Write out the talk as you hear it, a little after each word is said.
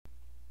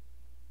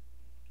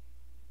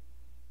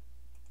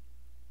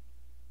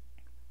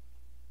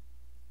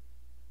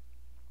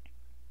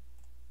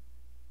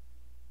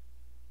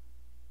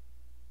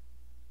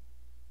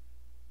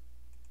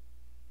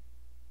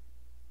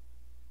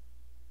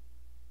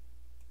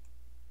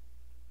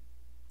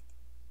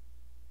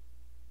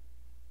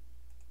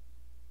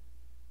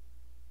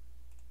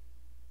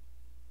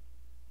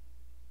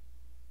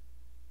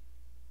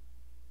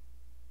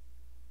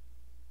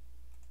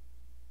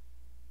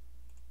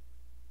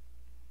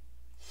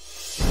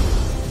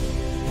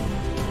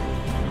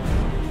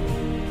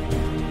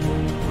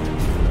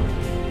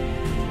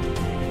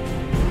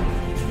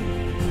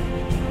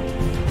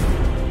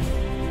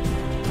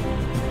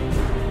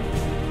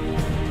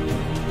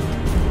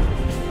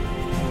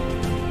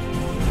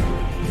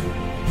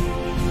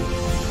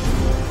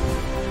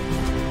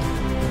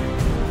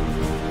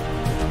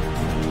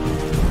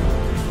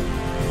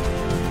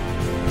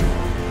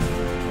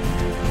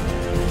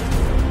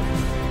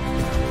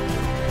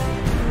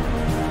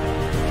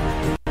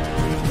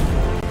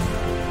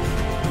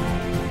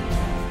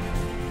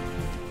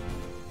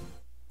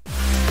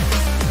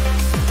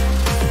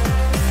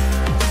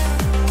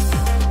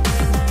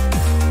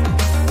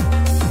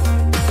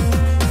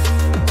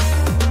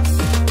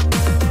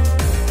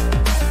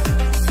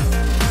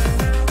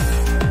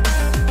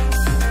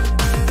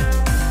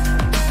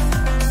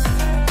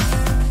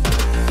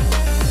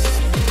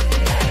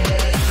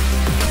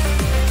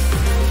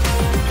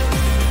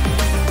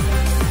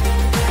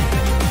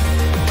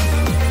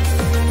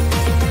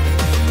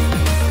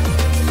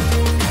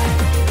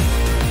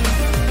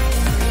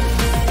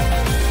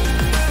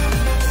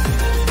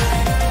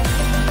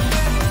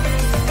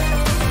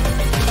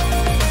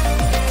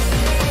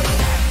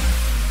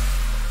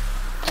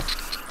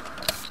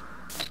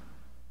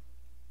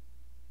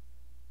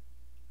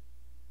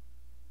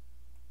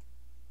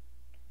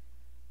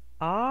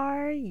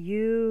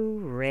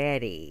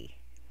ready?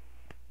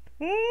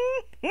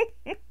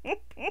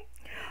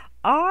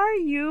 Are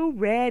you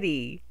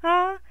ready?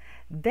 Huh?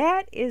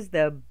 That is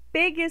the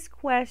biggest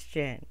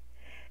question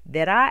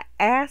that I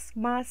ask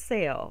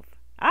myself.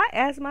 I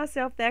ask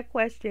myself that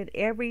question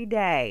every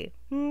day.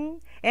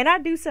 And I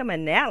do some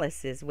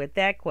analysis with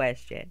that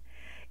question.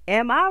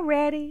 Am I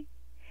ready?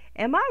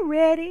 Am I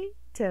ready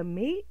to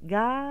meet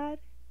God?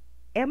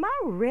 Am I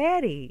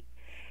ready?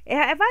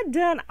 Have I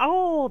done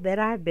all that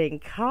I've been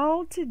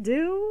called to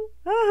do?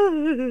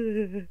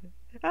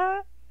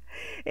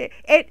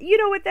 And you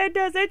know what that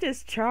does? That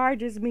just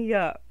charges me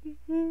up.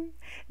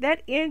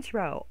 That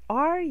intro,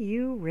 are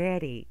you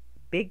ready?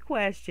 Big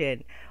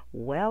question.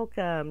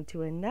 Welcome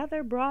to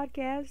another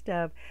broadcast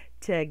of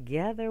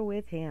Together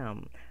with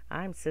Him.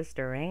 I'm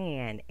Sister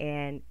Ann,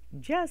 and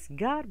just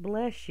God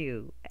bless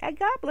you. And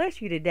God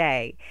bless you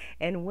today,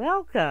 and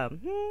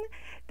welcome.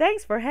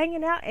 Thanks for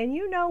hanging out. And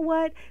you know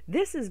what?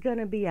 This is going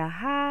to be a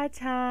high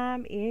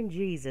time in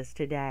Jesus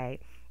today.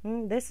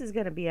 This is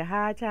going to be a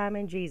high time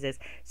in Jesus.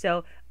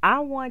 So I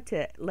want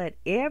to let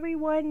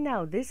everyone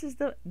know this is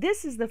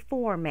the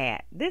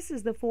format. This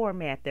is the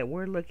format that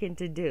we're looking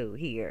to do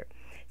here.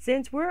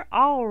 Since we're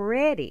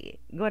already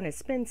going to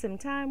spend some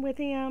time with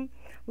Him,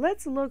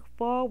 let's look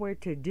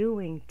forward to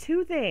doing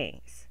two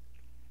things.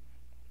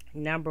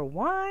 Number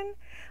one,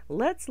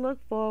 let's look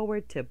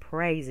forward to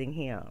praising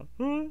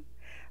Him.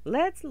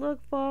 Let's look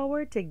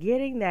forward to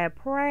getting that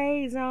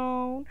praise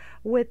on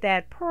with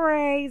that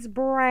praise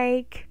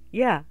break.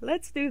 Yeah,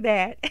 let's do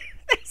that.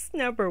 That's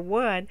number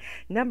one.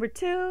 Number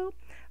two,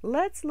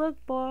 let's look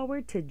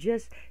forward to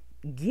just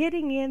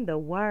getting in the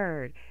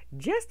Word.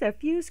 Just a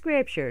few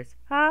scriptures,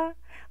 huh?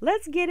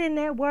 Let's get in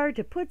that Word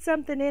to put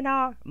something in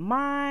our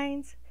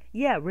minds.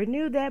 Yeah,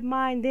 renew that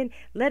mind, then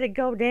let it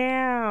go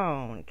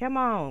down. Come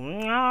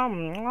on.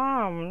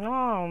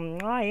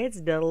 It's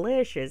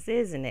delicious,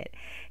 isn't it?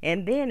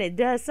 And then it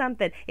does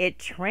something. It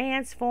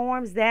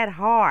transforms that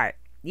heart.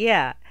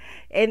 Yeah.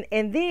 And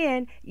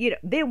then,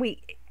 then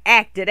we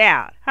act it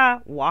out,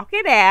 huh? Walk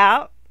it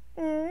out.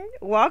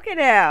 Walk it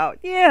out.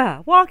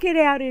 Yeah, walk it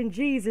out in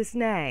Jesus'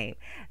 name.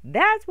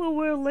 That's what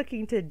we're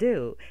looking to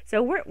do.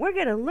 So we're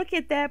going to look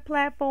at that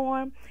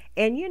platform,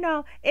 and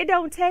it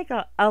don't take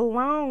a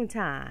long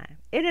time.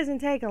 It doesn't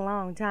take a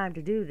long time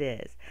to do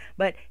this.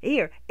 But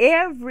here,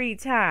 every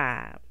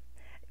time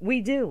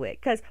we do it,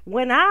 because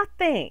when I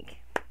think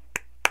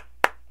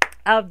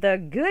of the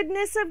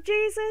goodness of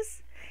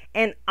Jesus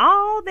and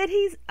all that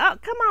He's,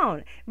 come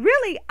on,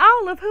 really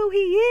all of who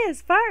He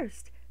is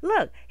first.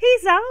 Look,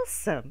 He's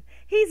awesome.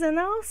 He's an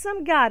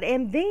awesome God.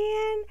 And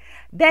then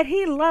that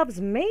He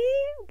loves me,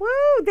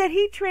 that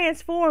He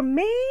transformed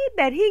me,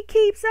 that He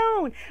keeps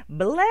on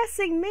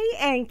blessing me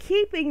and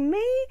keeping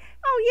me.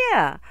 Oh,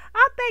 yeah,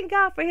 I thank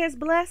God for His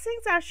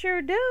blessings. I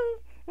sure do.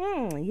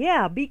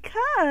 Yeah,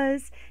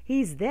 because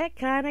He's that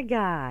kind of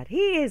God.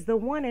 He is the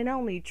one and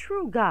only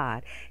true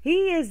God.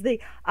 He is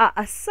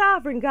a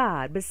sovereign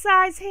God.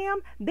 Besides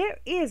Him, there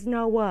is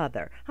no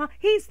other.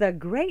 He's the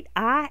great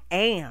I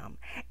am.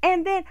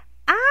 And then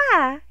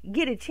I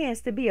get a chance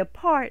to be a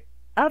part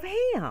of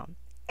Him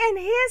and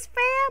His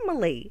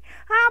family.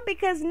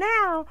 Because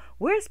now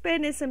we're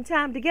spending some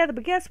time together.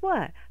 But guess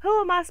what? Who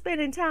am I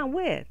spending time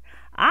with?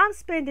 I'm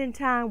spending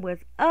time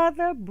with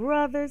other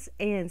brothers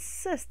and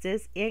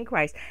sisters in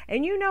Christ.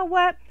 And you know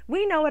what?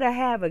 We know how to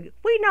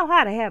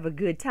have a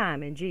good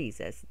time in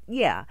Jesus.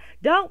 Yeah,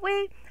 don't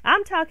we?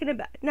 I'm talking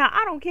about, now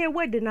I don't care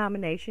what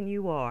denomination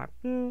you are.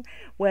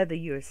 Whether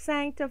you're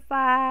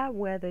sanctified,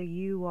 whether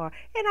you are,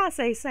 and I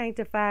say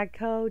sanctified,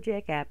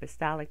 Kojic,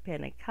 Apostolic,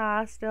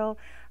 Pentecostal,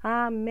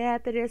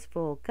 Methodist,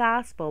 Full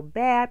Gospel,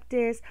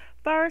 Baptist,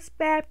 First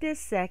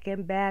Baptist,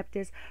 Second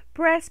Baptist,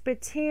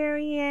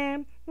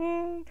 Presbyterian,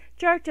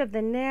 Church of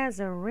the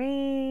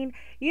Nazarene.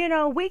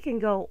 We can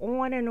go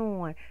on and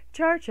on.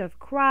 Church of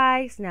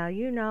Christ. Now,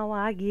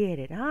 I get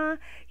it, huh?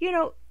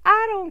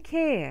 I don't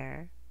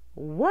care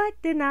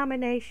what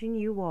denomination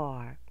you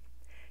are.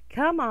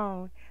 Come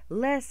on,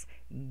 let's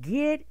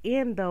get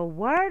in the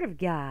Word of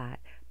God.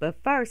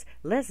 But first,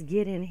 let's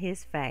get in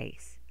His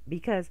face.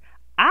 Because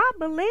I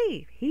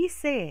believe He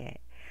said,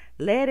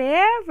 let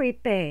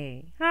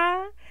everything,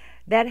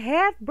 that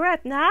hath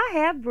breath. Now, I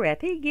have breath.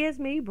 He gives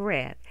me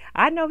breath.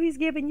 I know He's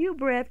giving you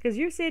breath because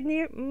you're sitting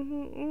here.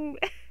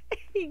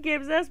 He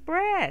gives us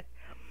breath.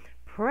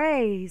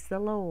 Praise the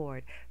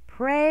Lord.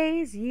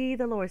 Praise ye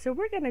the Lord. So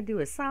we're going to do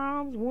a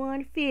Psalms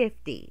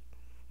 150.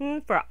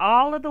 For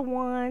all of the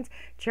ones,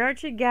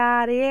 Church of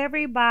God,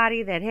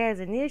 everybody that has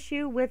an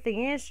issue with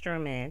the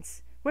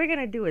instruments, we're going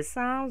to do a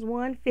Psalms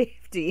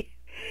 150.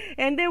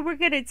 And then we're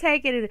going to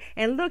take it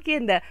and look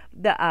in the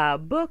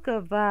book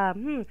of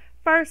 1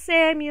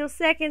 Samuel,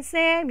 2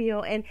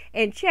 Samuel,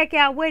 and check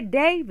out what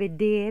David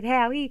did,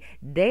 how he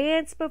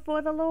danced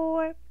before the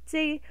Lord.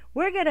 See,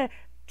 we're going to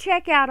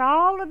check out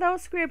all of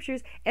those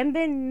scriptures and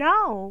then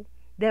know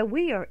that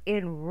we are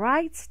in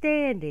right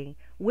standing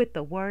with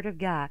the Word of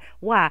God.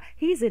 Why?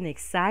 He's an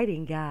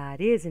exciting God,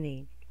 isn't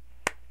He?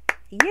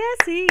 Yes,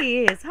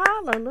 He is.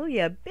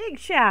 Hallelujah. Big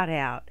shout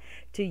out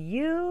to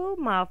you,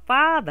 my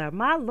Father,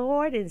 my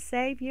Lord and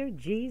Savior,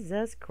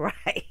 Jesus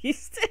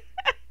Christ.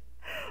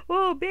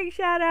 Oh, big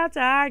shout out to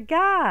our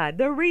God,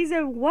 the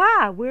reason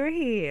why we're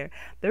here,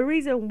 the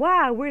reason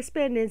why we're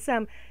spending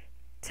some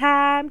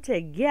time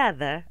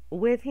together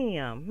with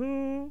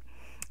Him.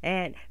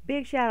 And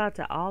big shout out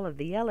to all of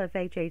the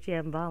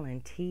LFHHM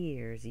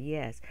volunteers.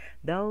 Yes,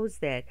 those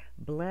that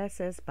bless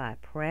us by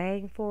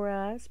praying for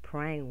us,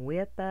 praying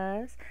with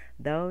us,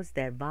 those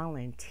that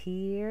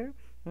volunteer,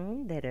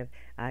 that have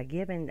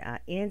given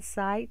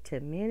insight to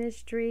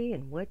ministry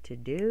and what to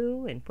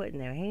do and putting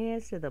their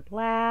hands to the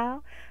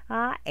plow,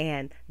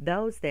 and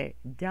those that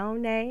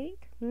donate.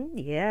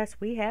 Yes,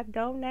 we have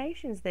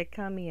donations that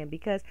come in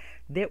because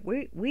that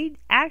we're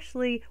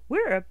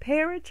a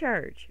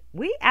parachurch.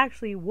 We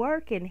actually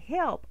work and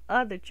help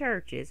other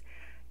churches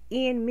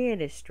in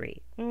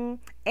ministry. And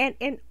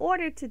in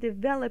order to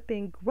develop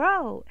and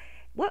grow,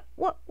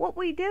 what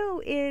we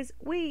do is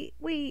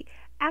we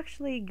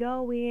actually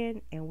go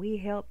in and we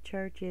help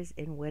churches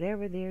in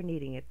whatever they're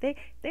needing. If they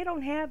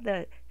don't have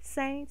the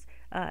saints,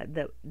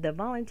 the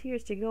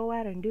volunteers to go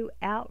out and do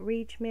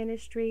outreach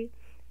ministry,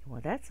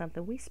 well, that's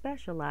something we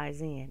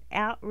specialize in.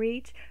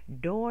 Outreach,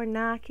 door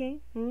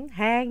knocking,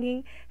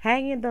 hanging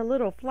the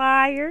little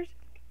flyers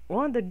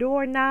on the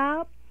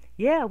doorknob.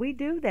 Yeah, we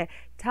do that.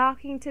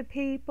 Talking to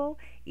people,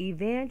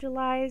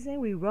 evangelizing.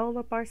 We roll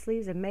up our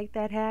sleeves and make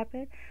that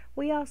happen.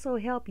 We also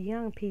help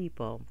young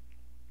people.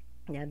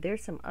 Now,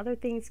 there's some other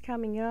things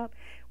coming up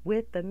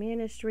with the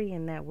ministry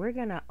in that we're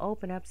going to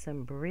open up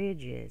some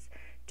bridges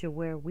to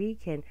where we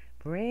can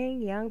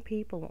bring young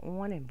people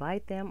on,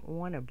 invite them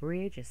on a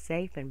bridge, a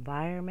safe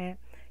environment.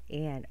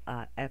 And,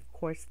 of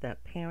course, the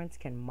parents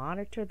can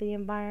monitor the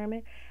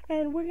environment.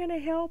 And we're going to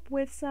help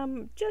with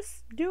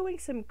just doing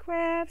some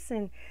crafts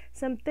and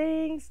some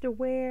things to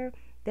where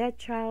that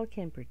child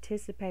can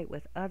participate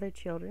with other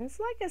children. It's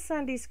like a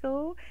Sunday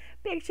school.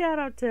 Big shout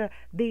out to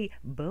the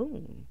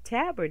Boone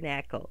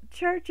Tabernacle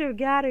Church of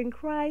God in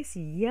Christ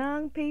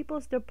Young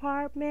People's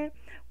Department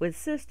with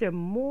Sister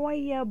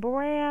Moya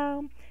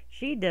Brown.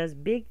 She does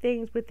big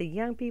things with the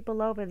young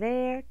people over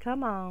there.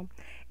 Come on.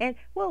 And,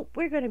 well,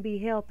 we're going to be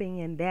helping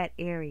in that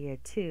area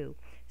too.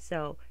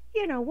 So,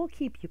 we'll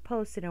keep you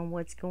posted on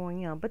what's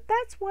going on. But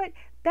that's what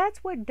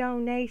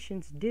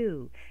donations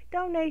do.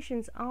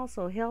 Donations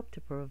also help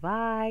to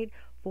provide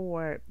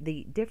for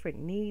the different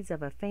needs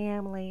of a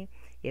family.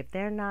 If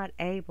they're not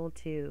able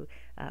to,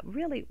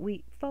 really,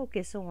 we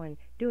focus on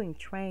doing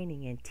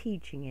training and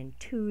teaching and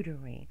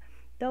tutoring,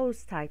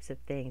 those types of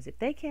things. If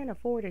they can't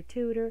afford a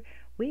tutor,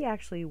 we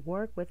actually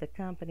work with a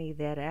company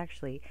that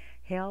actually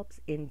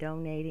helps in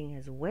donating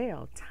as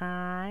well,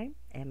 time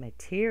and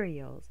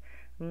materials,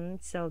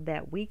 so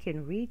that we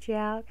can reach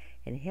out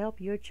and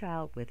help your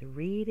child with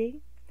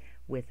reading,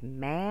 with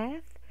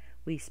math.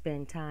 We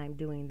spend time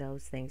doing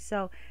those things.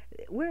 So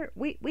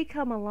we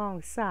come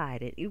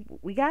alongside it.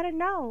 We got to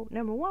know,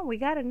 number one, we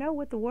got to know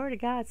what the Word of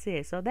God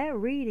says. So that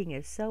reading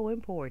is so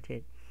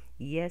important.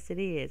 Yes, it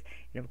is.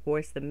 And of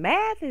course, the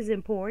math is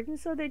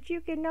important so that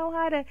you can know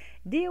how to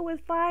deal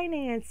with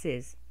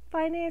finances.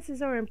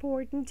 Finances are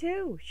important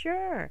too,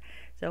 sure.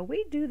 So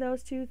we do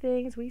those two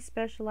things. We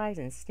specialize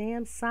in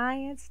STEM,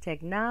 science,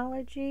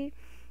 technology,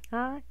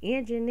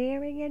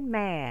 engineering, and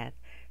math.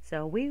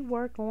 So we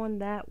work on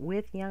that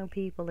with young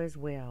people as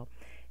well.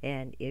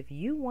 And if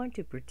you want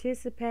to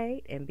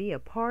participate and be a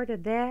part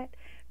of that,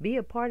 be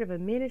a part of a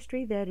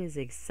ministry that is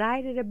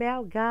excited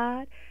about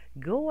God,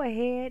 go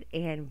ahead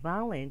and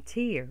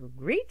volunteer.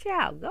 Reach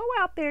out. Go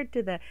out there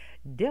to the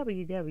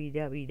www.lfhhm.org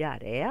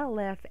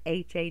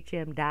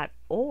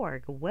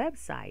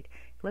website.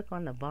 Click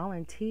on the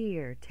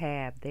volunteer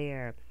tab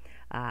there.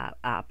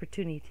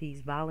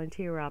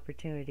 Volunteer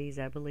opportunities,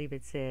 I believe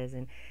it says,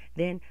 and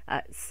then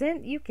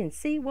you can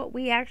see what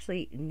we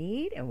actually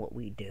need and what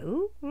we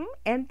do,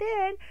 and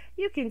then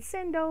you can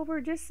send over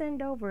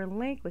a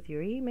link with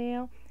your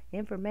email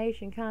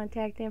information,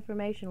 contact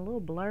information, a little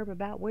blurb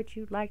about what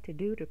you'd like to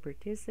do to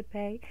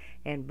participate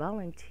and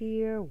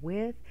volunteer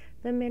with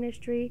the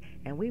ministry,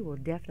 and we will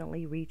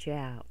definitely reach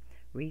out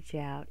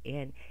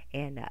and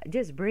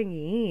just bring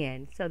you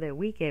in so that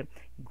we can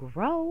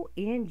grow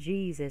in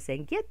Jesus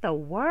and get the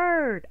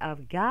Word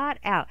of God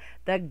out,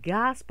 the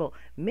gospel,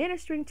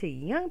 ministering to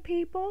young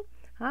people,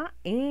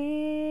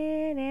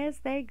 and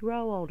as they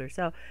grow older.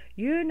 So,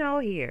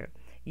 here,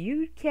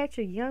 you catch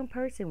a young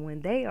person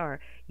when they are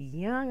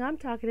young. I'm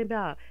talking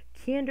about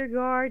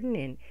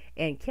kindergarten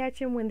and catch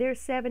them when they're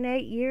 7,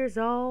 8 years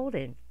old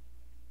and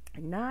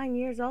 9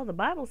 years old. The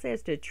Bible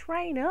says to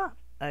train up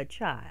a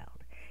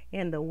child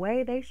in the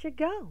way they should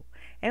go.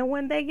 And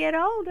when they get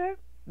older,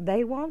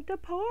 they won't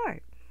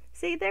depart.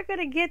 See, they're going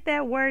to get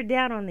that word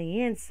down on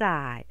the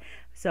inside.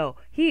 So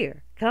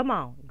here, come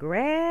on,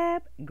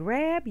 grab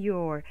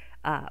your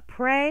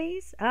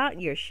praise,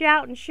 your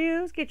shouting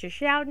shoes. Get your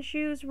shouting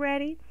shoes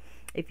ready.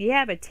 If you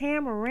have a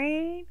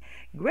tambourine,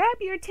 grab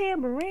your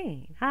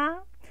tambourine,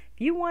 If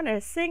you want to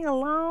sing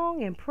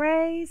along and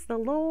praise the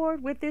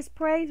Lord with this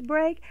praise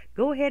break,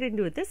 go ahead and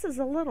do it. This is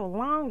a little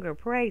longer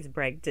praise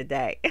break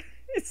today.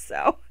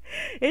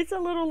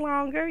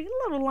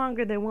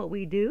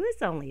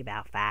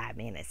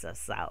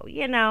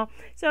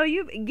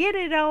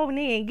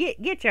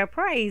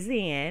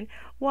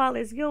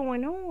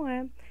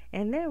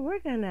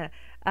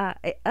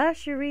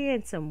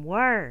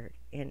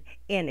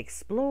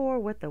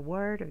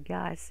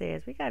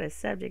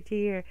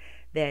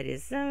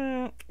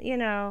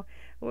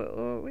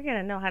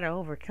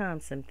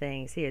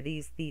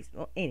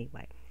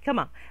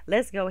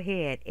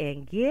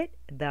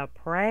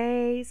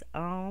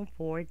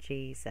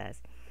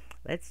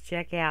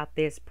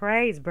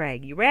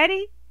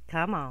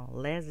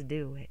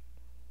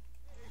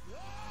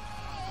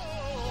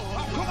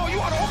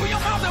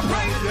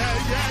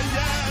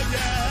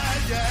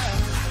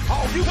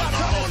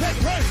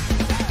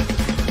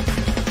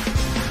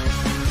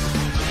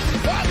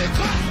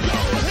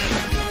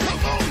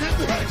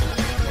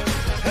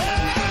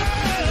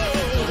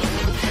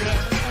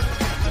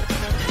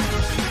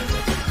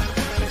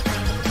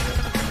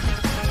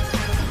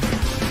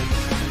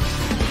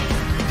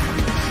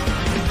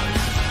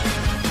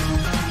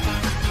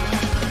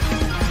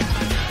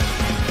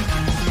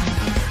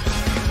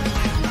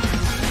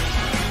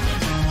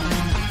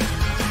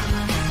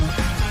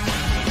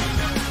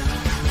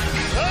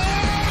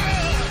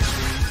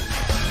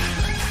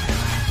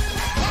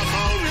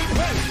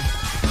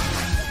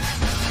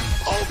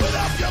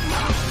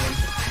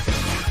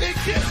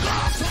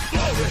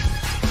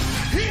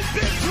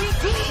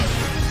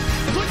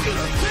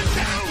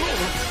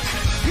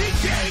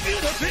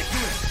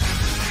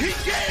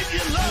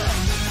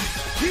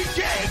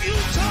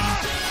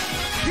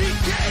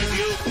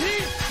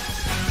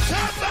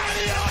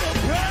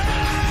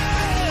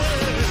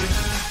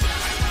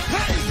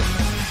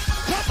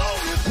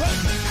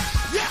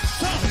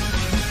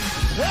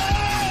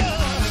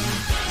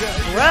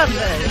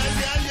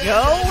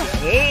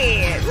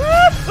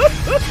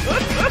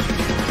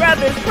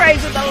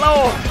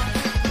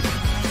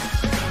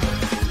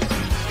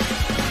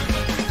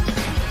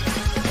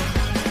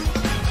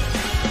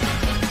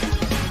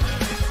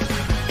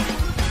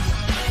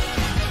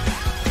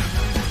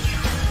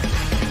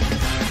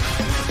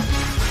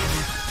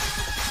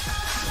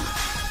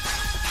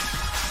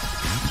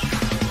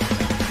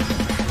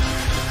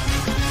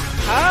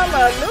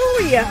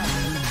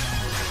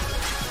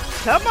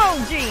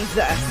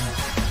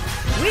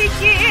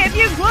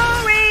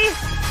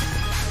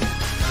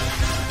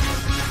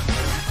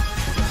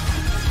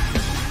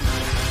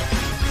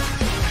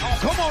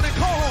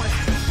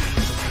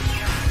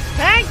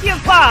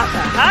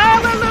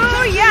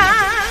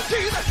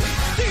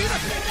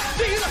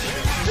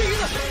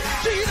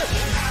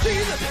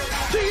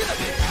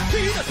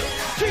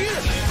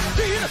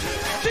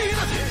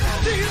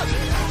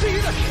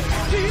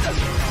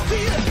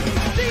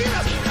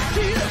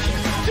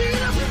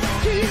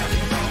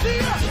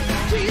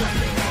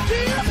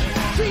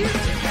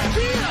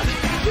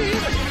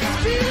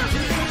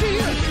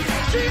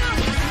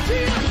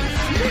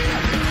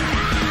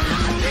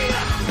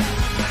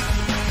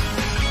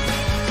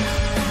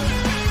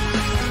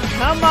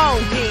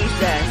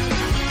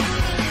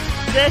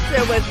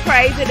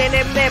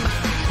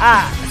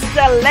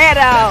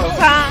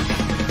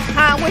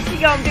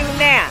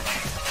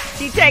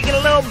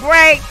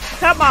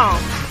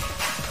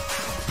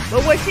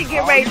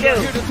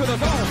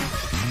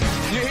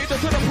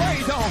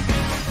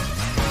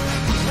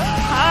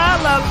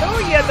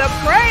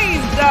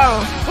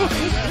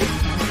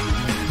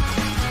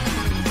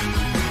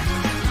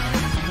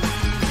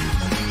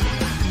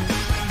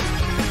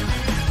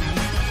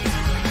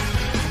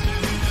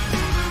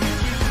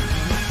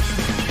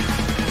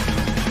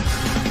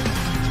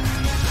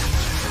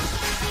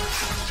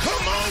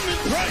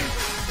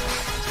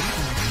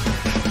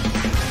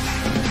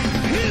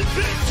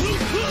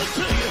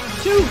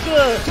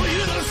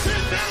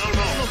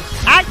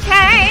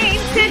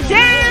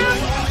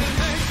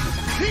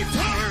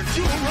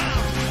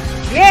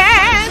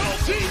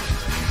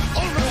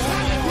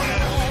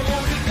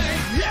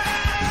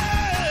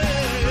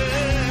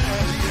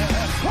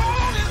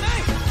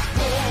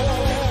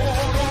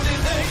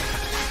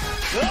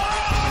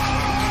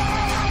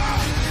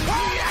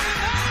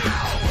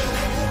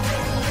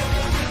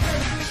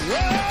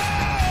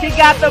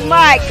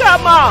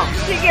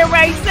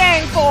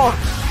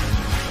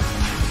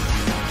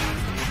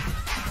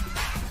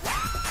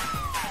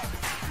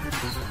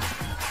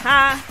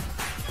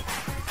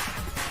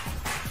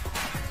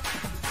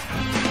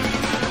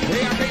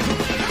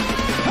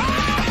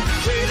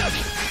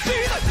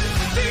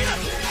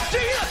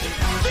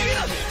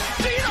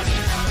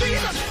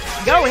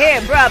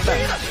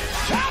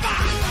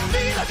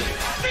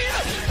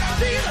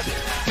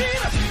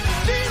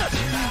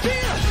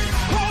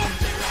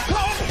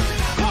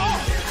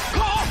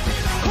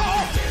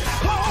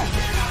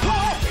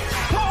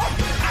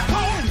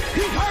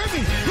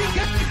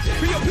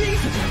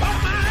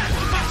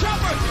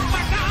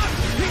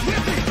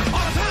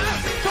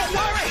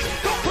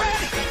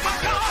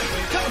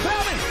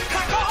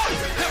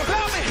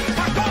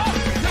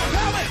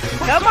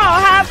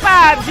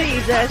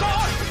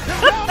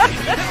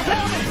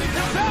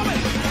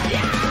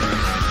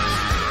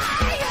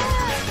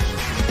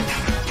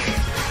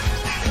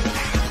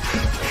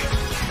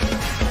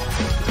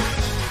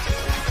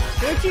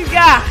 you,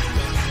 God.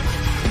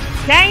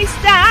 Can't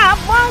stop,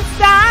 won't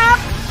stop.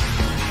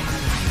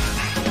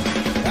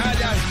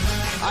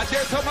 I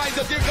dare somebody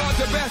to give God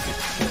the best.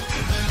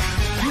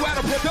 You out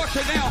of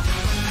production now.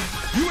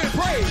 You in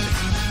praise.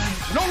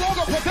 No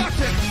longer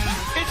production.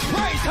 It's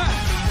praise time.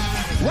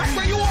 Right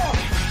where you are.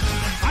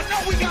 I know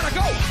we gotta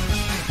go.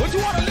 But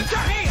you ought to lift your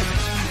hands.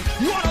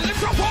 You ought to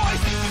lift your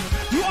voice.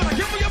 You ought to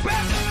give me your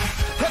best.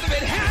 Because if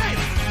it had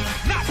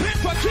not been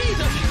for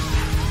Jesus.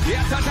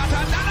 Yeah,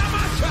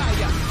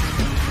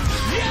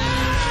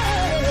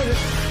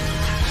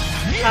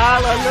 yeah.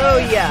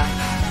 Hallelujah.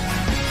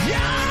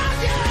 Yeah.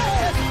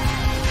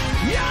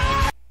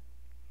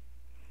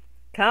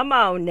 Come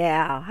on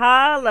now.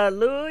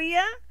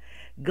 Hallelujah.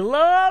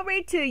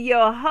 Glory to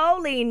your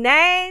holy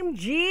name,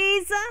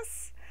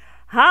 Jesus.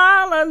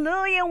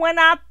 Hallelujah. When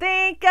I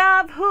think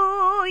of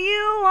who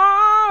you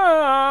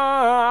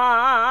are.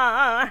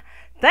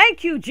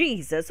 Thank you,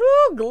 Jesus.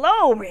 Ooh,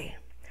 glory.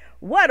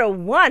 What a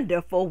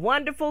wonderful,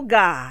 wonderful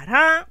God,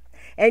 huh?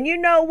 And you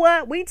know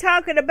what? We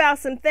talking about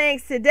some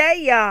things today,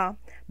 y'all.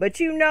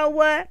 But you know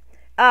what?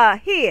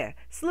 Here,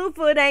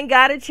 Slewfoot ain't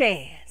got a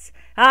chance.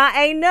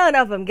 Ain't none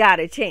of them got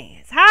a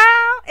chance.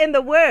 How in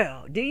the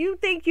world do you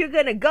think you're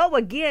going to go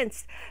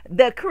against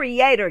the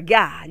Creator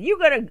God? You're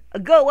going to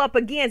go up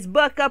against,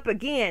 buck up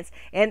against,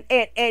 and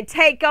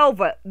take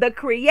over the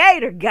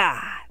Creator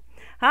God.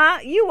 Huh?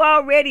 You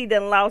already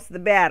done lost the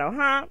battle,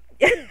 huh?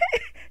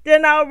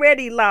 Done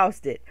already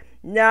lost it.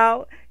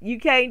 No, you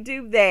can't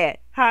do that,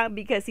 huh?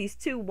 Because he's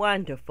too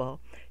wonderful,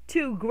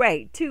 too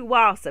great, too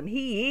awesome.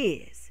 He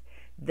is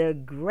the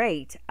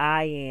great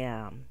I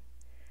am.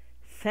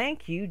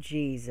 Thank you,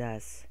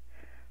 Jesus.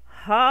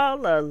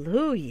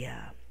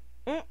 Hallelujah.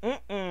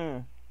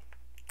 I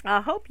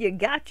hope you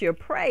got your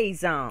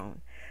praise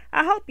on.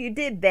 I hope you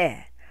did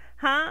that,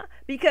 huh?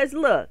 Because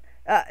look,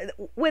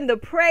 when the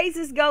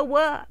praises go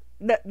up,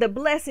 the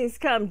blessings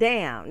come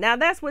down. Now,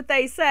 that's what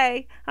they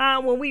say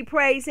when we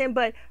praise him.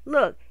 But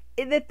look,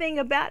 the thing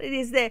about it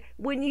is that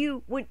when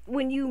you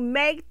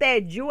make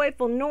that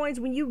joyful noise,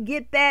 when you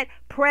get that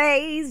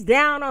praise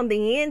down on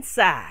the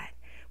inside,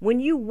 when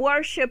you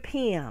worship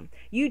him,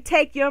 you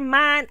take your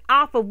mind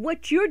off of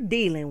what you're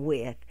dealing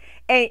with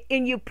and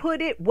you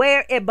put it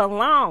where it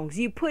belongs.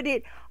 You put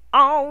it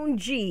on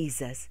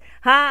Jesus.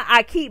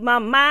 I keep my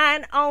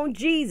mind on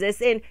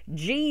Jesus and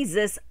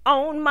Jesus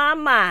on my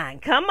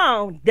mind. Come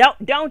on.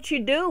 Don't you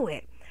do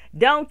it.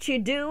 Don't you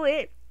do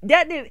it.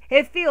 Doesn't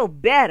it feel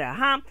better,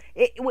 huh?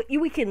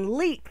 We can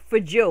leap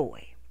for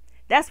joy.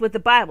 That's what the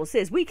Bible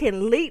says. We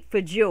can leap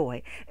for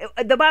joy.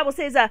 The Bible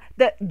says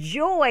the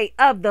joy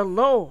of the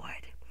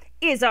Lord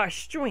is our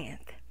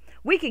strength.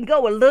 We can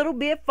go a little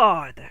bit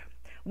farther.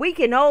 We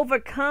can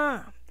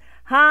overcome.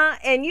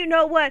 And you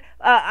know what?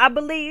 I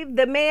believe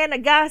the man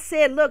of God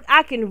said, look,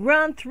 I can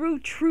run through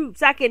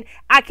troops. I can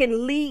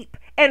leap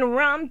and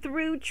run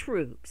through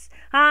troops.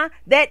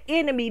 That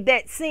enemy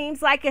that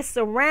seems like it's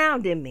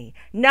surrounding me.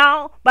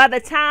 No, by the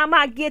time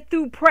I get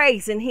through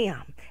praising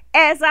him,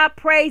 as I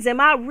praise him,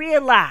 I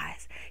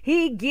realize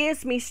he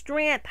gives me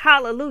strength,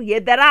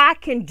 hallelujah, that I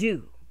can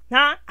do.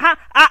 I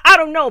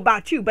don't know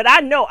about you, but I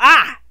know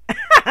I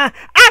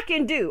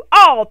can do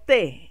all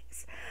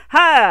things.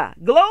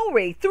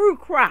 Glory through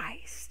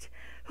Christ,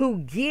 who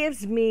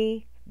gives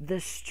me the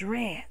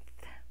strength,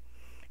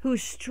 who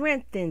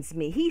strengthens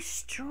me. He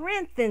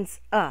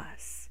strengthens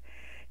us.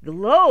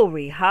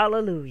 Glory,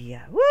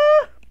 hallelujah.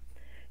 Woo!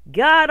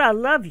 God, I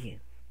love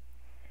you.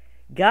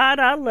 God,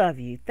 I love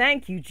you.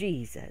 Thank you,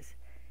 Jesus.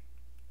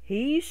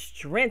 He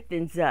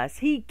strengthens us.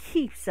 He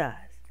keeps us.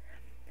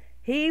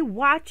 He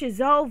watches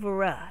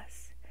over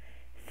us.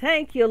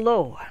 Thank you,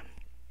 Lord.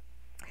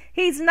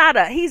 He's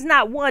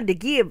not one to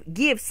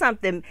give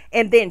something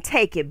and then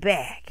take it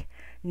back.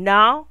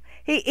 No,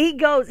 he's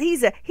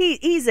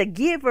a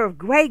giver of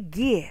great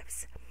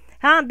gifts.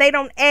 They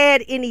don't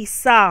add any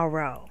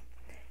sorrow.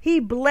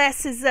 He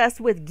blesses us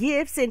with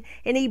gifts and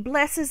he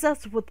blesses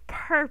us with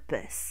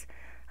purpose.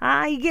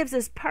 He gives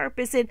us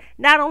purpose, and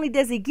not only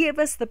does he give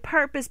us the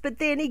purpose, but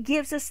then he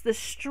gives us the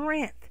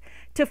strength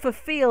to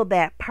fulfill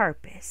that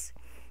purpose.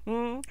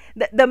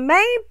 The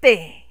main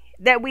thing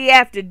that we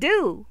have to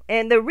do,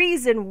 and the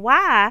reason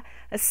why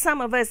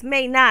some of us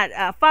may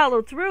not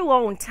follow through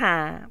on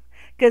time,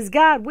 because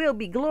God will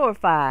be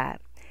glorified,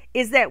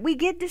 is that we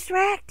get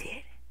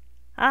distracted.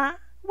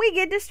 We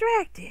get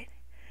distracted.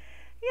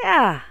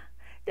 Yeah,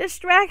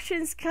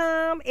 distractions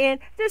come, and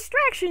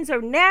distractions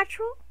are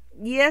natural.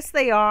 Yes,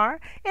 they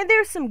are. And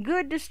there's some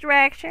good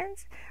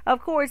distractions.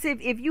 Of course,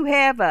 if you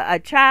have a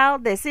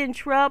child that's in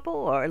trouble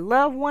or a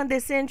loved one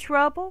that's in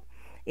trouble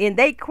and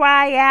they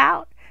cry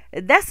out,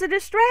 that's a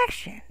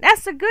distraction.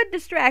 That's a good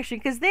distraction,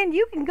 because then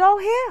you can go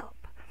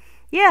help.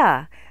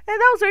 Yeah,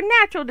 and those are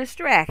natural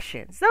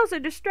distractions. Those are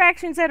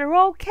distractions that are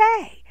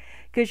okay,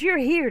 because you're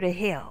here to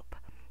help.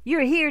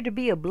 You're here to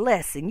be a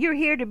blessing. You're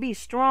here to be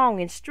strong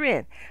and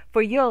strength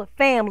for your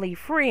family,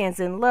 friends,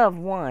 and loved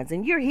ones.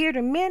 And you're here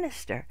to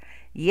minister.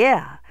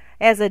 Yeah,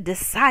 as a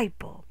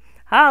disciple,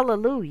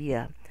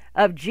 hallelujah,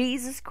 of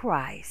Jesus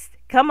Christ.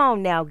 Come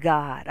on now,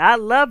 God. I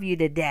love you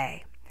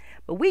today.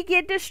 we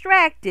get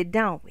distracted,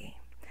 don't we,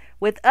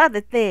 with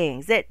other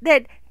things that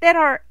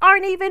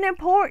aren't even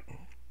important.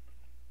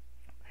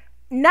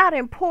 Not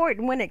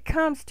important when it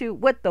comes to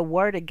what the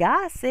Word of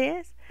God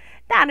says.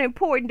 Not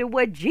important to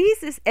what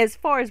Jesus, as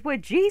far as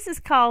what Jesus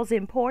calls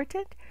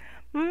important.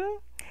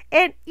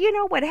 And you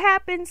know what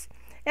happens?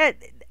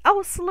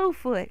 Old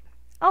Slewfoot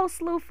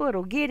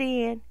will get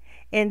in,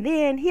 and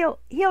then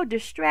he'll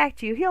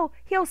distract you.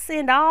 He'll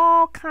send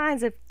all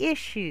kinds of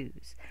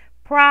issues,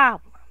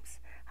 problems.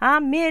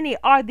 Many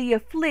are the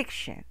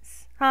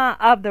afflictions,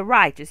 of the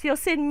righteous. He'll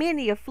send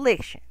many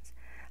afflictions.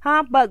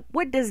 But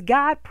what does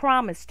God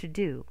promise to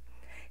do?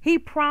 He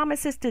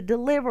promises to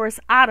deliver us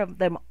out of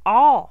them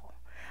all.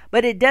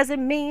 But it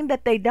doesn't mean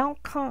that they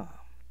don't come.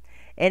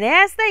 And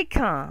as they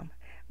come,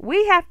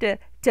 we have to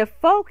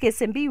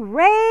focus and be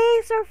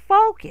razor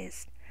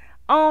focused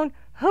on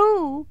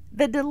who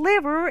the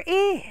deliverer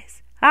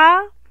is.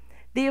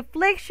 The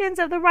afflictions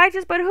of the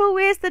righteous, but who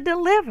is the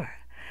deliverer?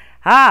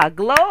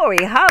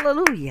 Glory,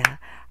 hallelujah.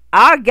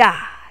 Our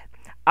God,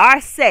 our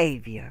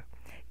Savior,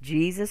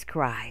 Jesus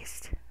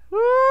Christ.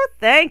 Ooh,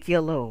 thank you,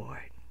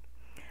 Lord.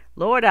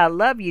 Lord, I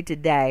love you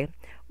today.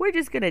 We're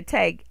just going to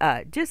take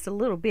just a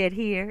little bit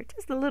here,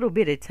 just a little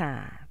bit of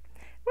time.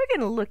 We're going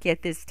to look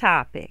at this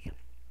topic.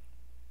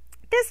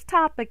 This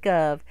topic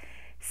of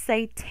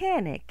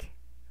satanic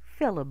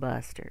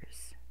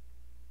filibusters.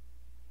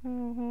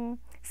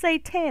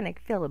 Satanic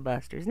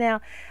filibusters.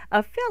 Now,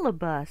 a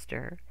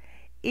filibuster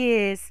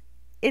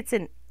it's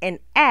an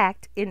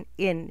act in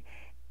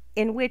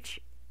which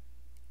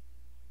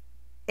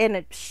an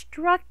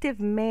obstructive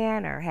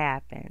manner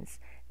happens,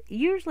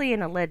 usually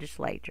in a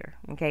legislature,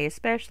 okay,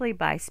 especially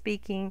by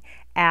speaking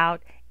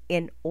out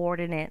at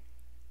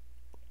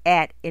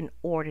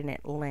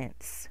inordinate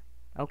lengths.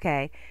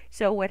 Okay,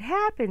 so what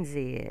happens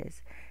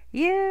is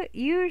you'll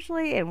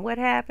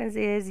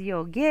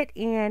get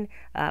in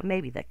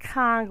maybe the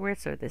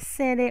Congress or the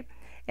Senate,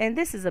 and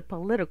this is a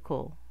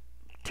political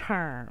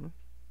term,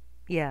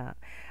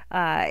 and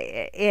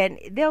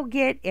they'll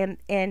get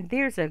and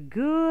there's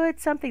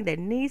something that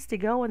needs to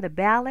go in the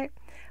ballot,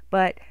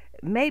 but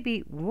maybe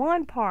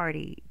one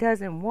party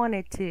doesn't want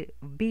it to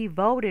be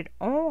voted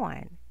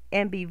on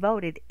and be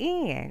voted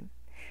in.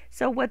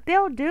 So what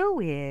they'll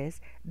do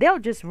is they'll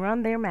just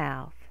run their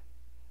mouth.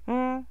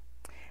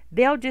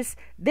 They'll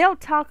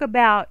talk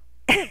about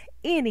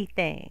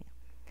anything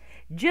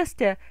just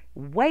to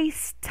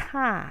waste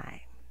time.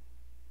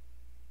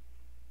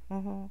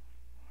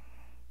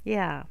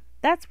 Yeah,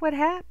 that's what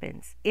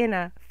happens in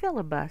a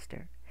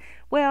filibuster.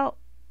 Well,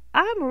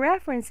 I'm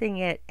referencing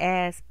it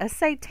as a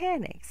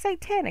satanic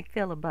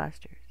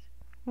filibusters.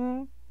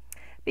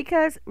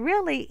 Because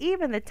really,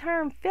 even the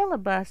term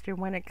filibuster,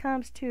 when it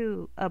comes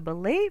to a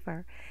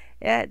believer,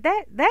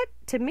 that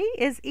to me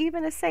is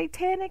even a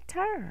satanic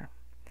term.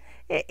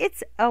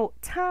 It's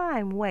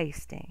time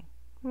wasting.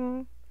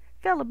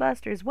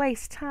 Filibusters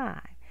waste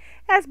time.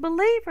 As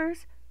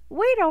believers,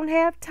 we don't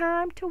have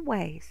time to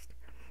waste.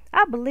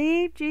 I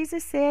believe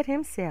Jesus said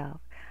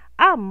himself,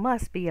 I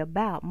must be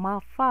about my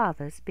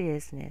Father's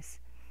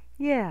business.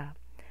 Yeah.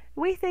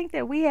 We think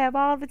that we have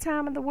all the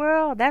time in the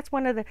world. That's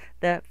one of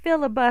the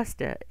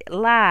filibuster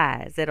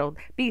lies that'll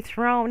be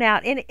thrown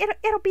out. And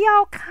it'll be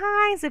all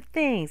kinds of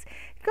things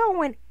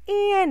going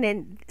in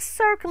and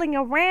circling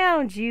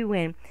around you,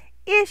 and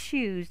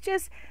issues,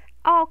 just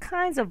all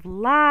kinds of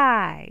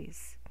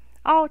lies,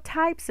 all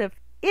types of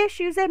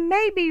issues that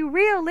may be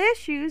real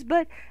issues,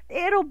 but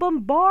it'll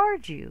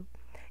bombard you.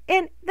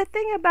 And the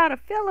thing about a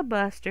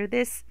filibuster,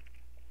 this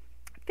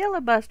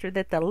filibuster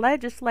that the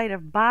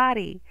legislative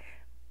body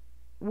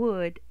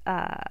would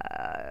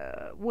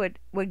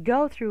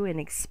go through and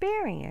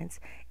experience,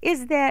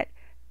 is that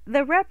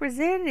the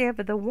representative,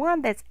 or the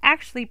one that's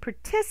actually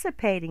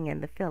participating in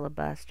the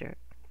filibuster,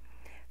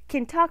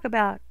 can talk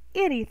about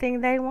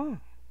anything they want.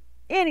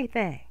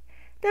 Anything.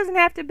 Doesn't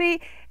have to be,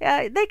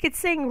 they could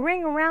sing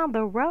Ring Around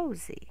the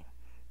Rosie.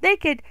 They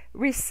could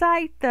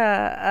recite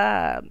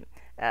the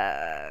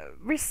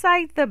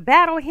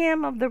battle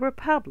hymn of the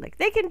Republic.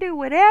 They can do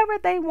whatever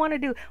they want to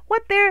do.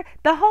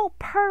 The whole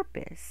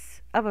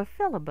purpose of a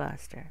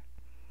filibuster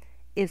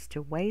is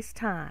to waste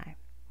time.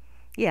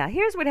 Yeah,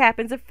 here's what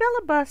happens. A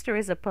filibuster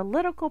is a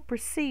political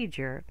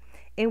procedure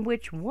in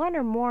which one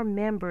or more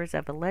members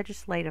of a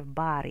legislative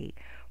body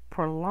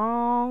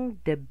prolong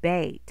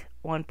debate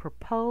on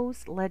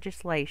proposed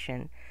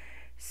legislation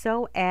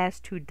so as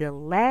to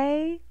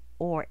delay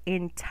or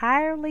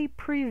entirely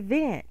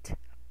prevent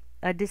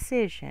a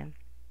decision.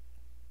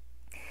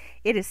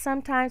 It is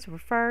sometimes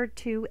referred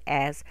to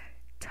as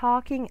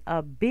talking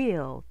a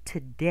bill to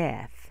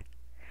death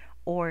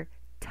or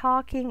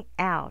talking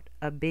out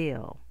a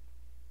bill,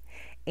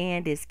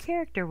 and is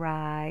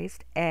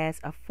characterized as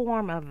a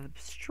form of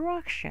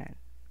obstruction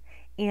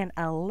in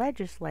a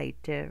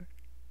legislative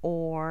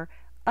or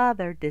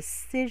other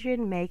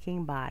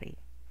decision-making body.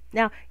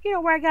 Now, you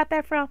know where I got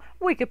that from?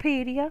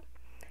 Wikipedia.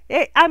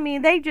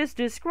 They just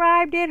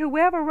described it.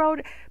 Whoever wrote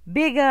it,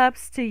 big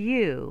ups to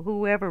you,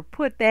 whoever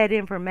put that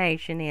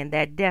information in,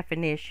 that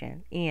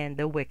definition in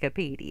the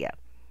Wikipedia.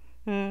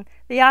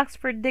 The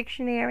Oxford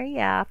Dictionary,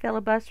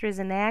 filibuster is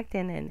an act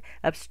in an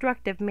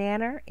obstructive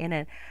manner in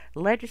a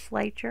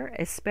legislature,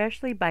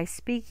 especially by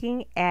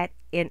speaking at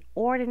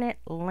inordinate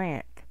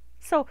length.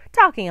 So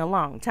talking a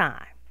long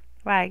time,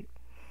 right?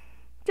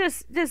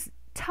 Just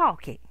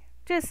talking,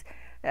 just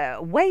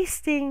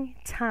wasting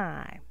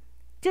time,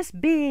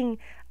 just being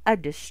a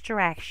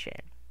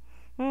distraction.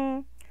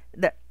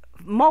 The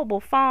mobile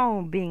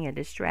phone being a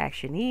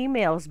distraction,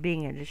 emails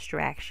being a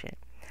distraction,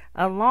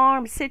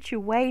 alarm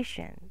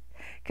situations,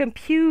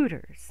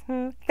 computers,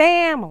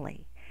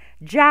 family,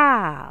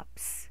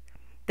 jobs,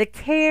 the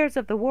cares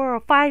of the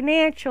world,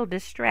 financial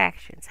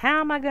distractions.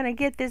 How am I going to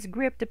get this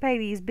grip to pay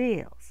these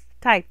bills?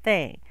 Type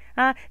thing.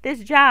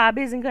 This job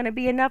isn't going to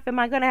be enough. Am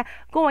I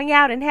going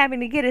out and having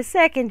to get a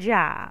second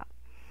job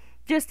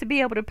just to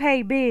be able to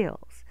pay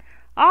bills?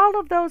 All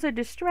of those are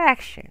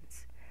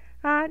distractions.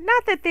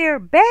 Not that they're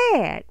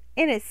bad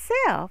in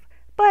itself,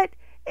 but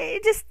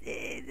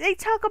they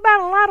talk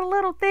about a lot of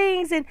little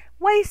things and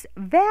waste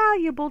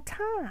valuable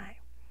time.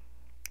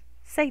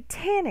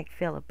 Satanic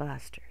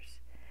filibusters.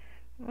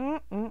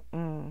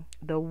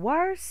 The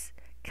worst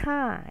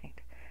kind.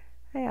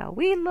 Yeah,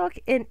 we look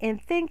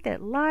and think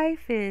that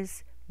life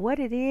is what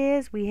it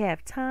is. We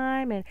have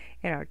time, and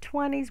in our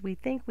 20s we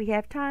think we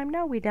have time.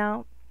 No, we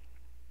don't.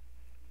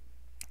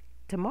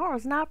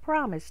 Tomorrow's not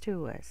promised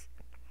to us.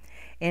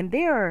 And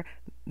there are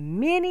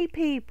many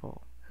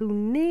people who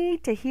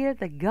need to hear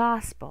the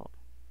gospel.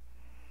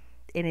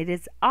 And it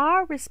is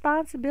our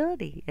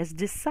responsibility as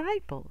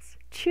disciples,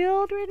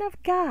 children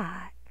of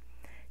God,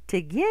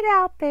 to get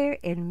out there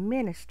and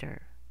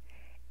minister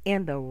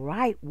in the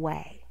right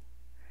way.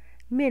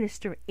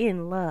 Minister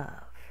in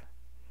love.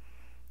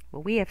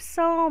 Well, we have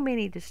so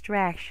many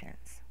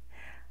distractions.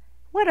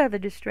 What other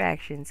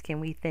distractions can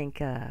we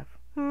think of?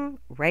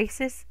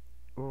 Racism,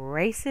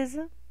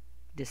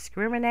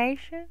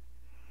 discrimination,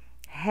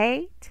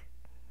 hate,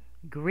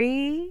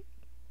 greed,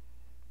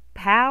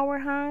 power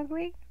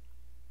hungry,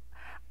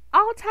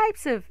 all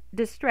types of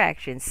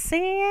distractions,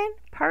 sin,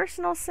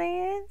 personal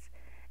sins,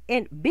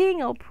 and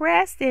being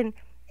oppressed. And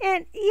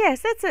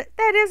yes,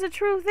 that is a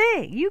true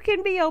thing. You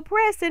can be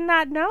oppressed and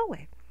not know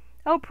it.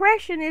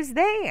 Oppression is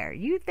there.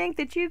 You think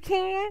that you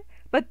can,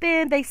 but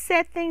then they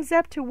set things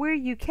up to where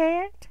you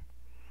can't.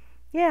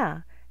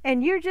 Yeah.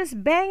 And you're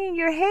just banging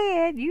your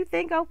head. You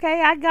think,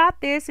 okay, I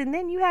got this. And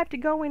then you have to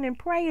go in and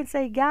pray and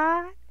say,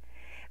 God,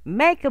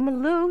 make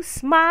them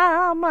loose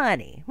my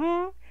money.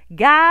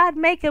 God,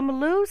 make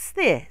them loose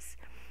this.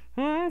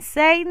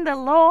 Satan, the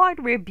Lord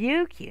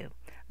rebuke you.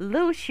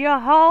 Loose your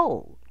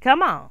hold.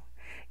 Come on.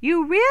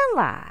 You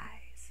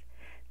realize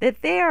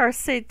that there are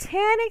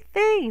satanic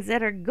things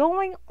that are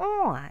going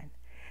on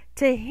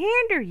to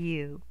hinder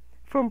you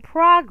from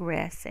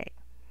progressing.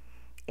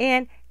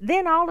 And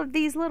then all of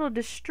these little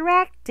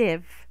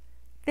distractive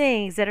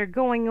things that are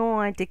going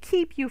on to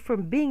keep you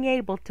from being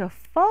able to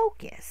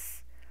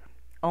focus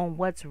on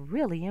what's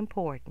really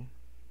important.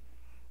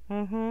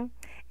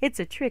 It's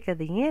a trick of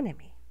the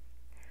enemy.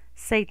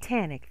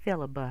 Satanic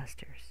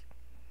filibusters.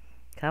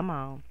 Come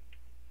on.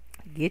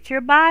 Get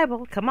your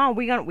Bible. Come on,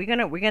 we're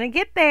gonna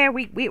get there.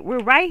 We're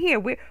right here.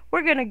 We're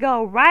gonna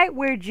go right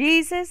where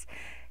Jesus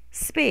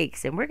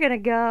speaks, and we're gonna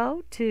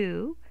go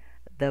to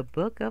the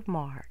book of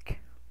Mark.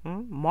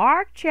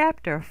 Mark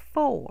chapter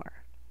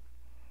 4.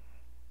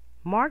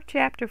 Mark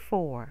chapter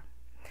 4.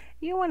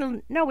 You want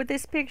to know what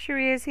this picture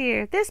is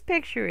here? This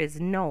picture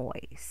is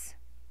noise.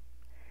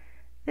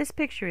 This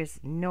picture is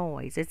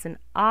noise. It's an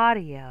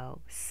audio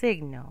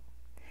signal.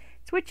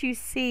 It's what you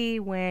see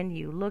when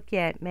you look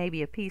at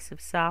maybe a piece of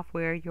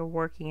software. You're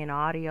working in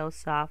audio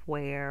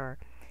software or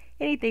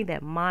anything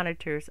that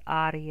monitors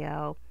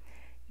audio.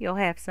 You'll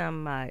have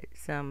some of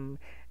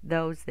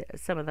those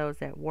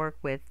that work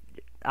with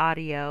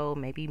audio,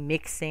 maybe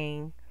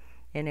mixing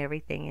and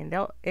everything,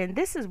 and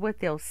this is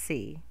what they'll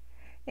see,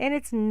 and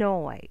it's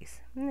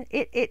noise.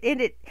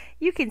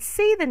 You can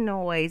see the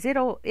noise.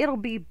 It'll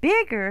be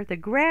bigger. The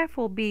graph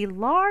will be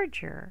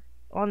larger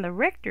on the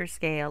Richter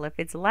scale if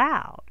it's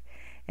loud,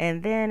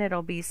 and then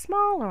it'll be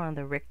smaller on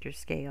the Richter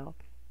scale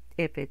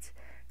if it's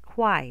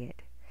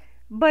quiet.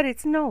 But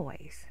it's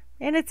noise,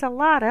 and it's a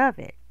lot of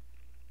it.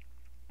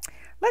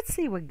 Let's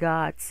see what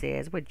God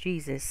says, what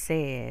Jesus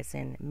says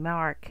in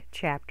Mark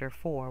chapter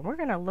 4. We're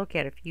going to look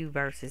at a few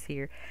verses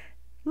here.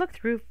 Look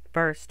through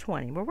verse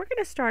 20. But we're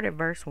going to start at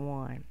verse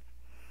 1.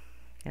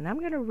 And I'm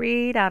going to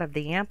read out of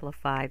the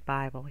Amplified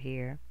Bible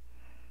here.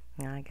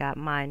 I got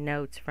my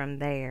notes from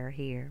there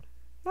here.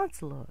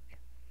 Let's look.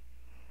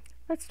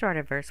 Let's start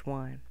at verse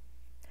 1.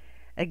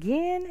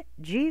 Again,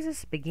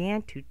 Jesus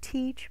began to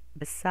teach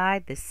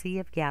beside the Sea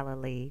of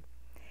Galilee,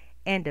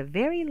 and a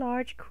very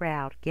large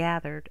crowd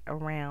gathered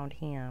around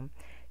him.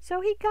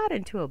 So he got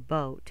into a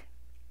boat,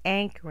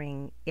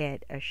 anchoring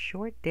it a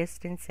short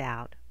distance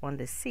out on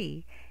the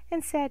sea,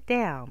 and sat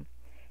down.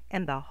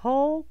 And the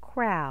whole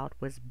crowd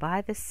was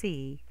by the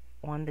sea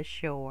on the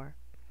shore.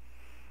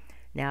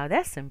 Now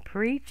that's some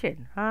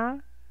preaching, huh?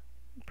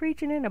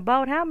 Preaching in a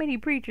boat. How many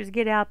preachers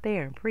get out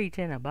there and preach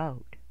in a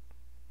boat?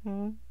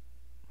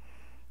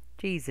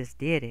 Jesus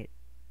did it.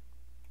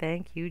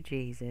 Thank you,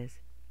 Jesus.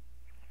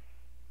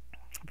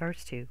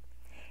 Verse 2.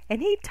 And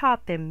he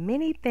taught them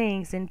many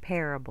things in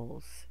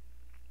parables.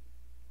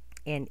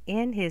 And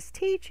in his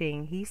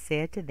teaching he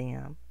said to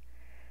them,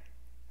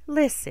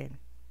 Listen.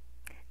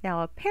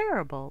 Now a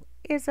parable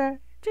is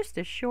just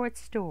a short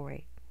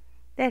story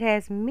that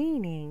has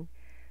meaning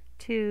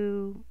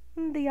to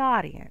the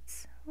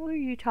audience. Who are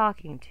you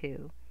talking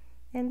to?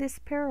 And this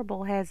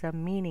parable has a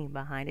meaning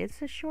behind it.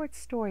 It's a short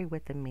story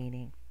with a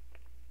meaning.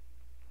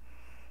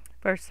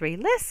 Verse 3,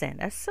 listen,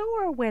 a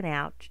sower went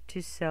out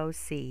to sow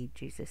seed,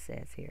 Jesus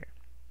says here.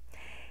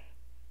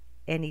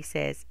 And he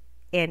says,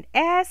 and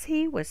as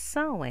he was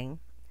sowing,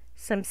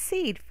 some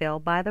seed fell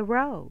by the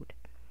road,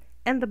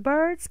 and the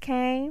birds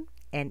came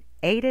and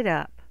ate it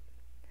up.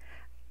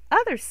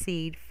 Other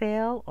seed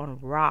fell on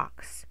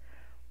rocks,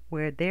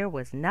 where there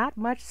was not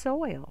much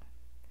soil,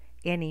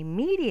 and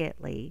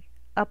immediately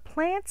a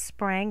plant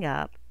sprang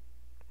up,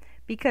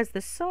 because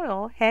the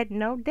soil had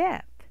no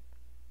depth.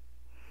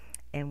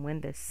 And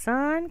when the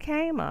sun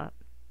came up,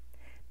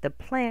 the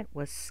plant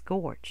was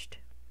scorched,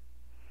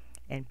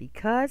 and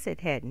because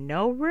it had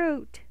no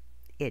root,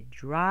 it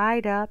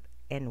dried up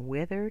and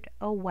withered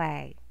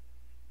away.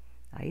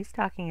 Now he's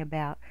talking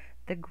about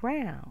the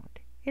ground.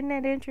 Isn't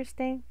that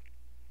interesting?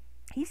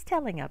 He's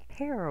telling a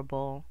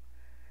parable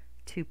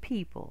to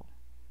people.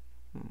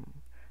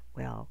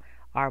 Well,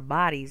 our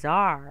bodies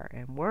are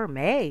and were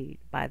made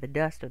by the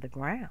dust of the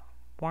ground,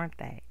 weren't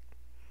they?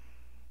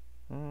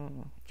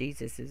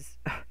 Jesus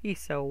he's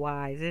so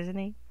wise, isn't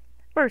he?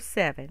 Verse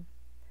 7.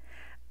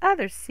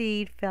 Other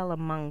seed fell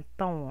among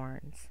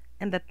thorns,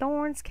 and the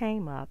thorns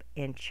came up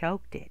and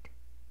choked it,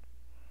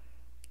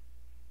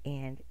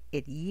 and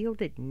it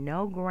yielded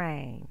no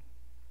grain.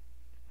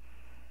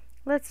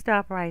 Let's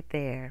stop right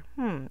there.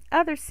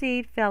 Other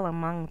seed fell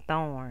among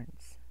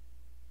thorns.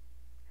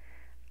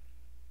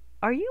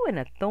 Are you in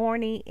a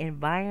thorny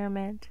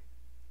environment?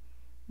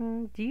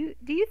 Do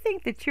you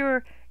think that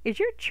is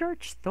your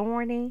church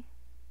thorny?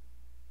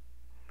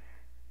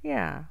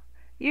 Yeah.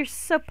 You're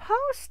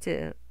supposed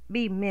to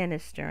be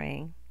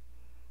ministering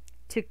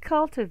to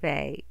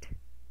cultivate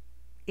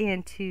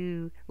and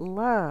to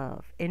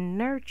love and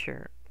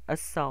nurture a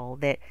soul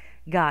that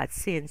God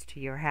sends to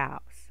your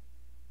house.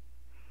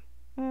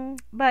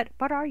 But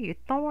are you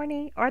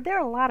thorny? Are there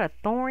a lot of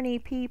thorny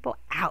people?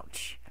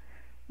 Ouch.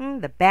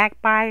 The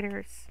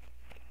backbiters.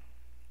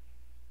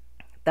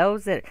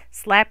 Those that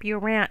slap you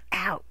around.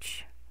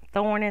 Ouch.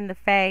 Thorn in the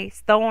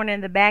face. Thorn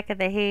in the back of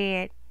the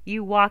head.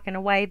 You walking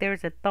away,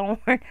 there's a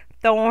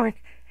thorn.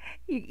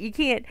 You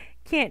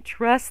can't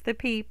trust the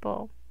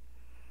people.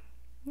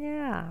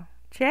 Yeah.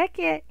 Check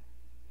it.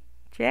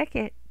 Check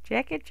it,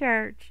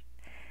 church.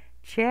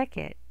 Check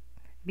it.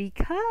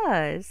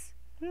 Because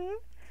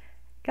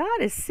God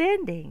is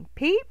sending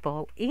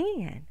people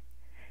in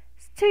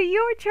to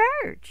your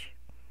church.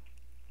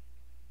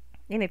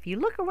 And if you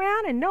look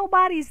around and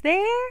nobody's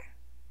there,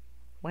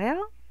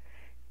 well,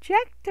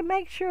 check to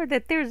make sure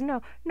that there's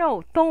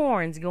no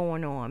thorns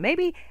going on.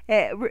 Maybe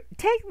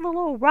take the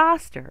little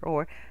roster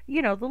or,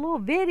 the little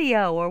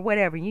video or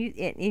whatever,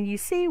 and you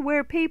see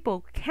where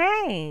people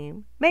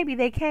came. Maybe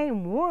they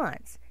came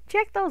once.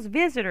 Check those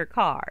visitor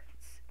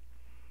cards.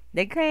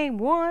 They came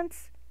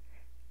once,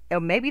 or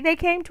maybe they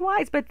came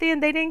twice, but then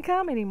they didn't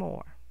come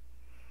anymore.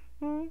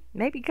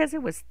 Maybe because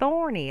it was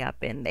thorny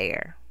up in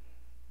there.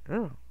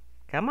 Ooh,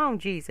 come on,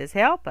 Jesus,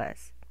 help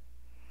us.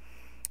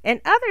 And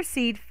other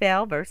seed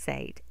fell, verse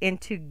 8,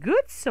 into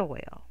good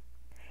soil.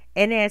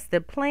 And as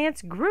the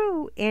plants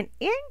grew and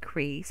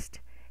increased,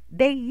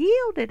 they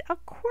yielded a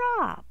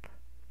crop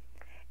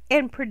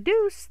and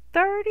produced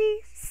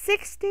 30,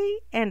 60,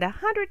 and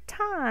 100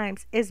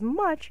 times as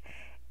much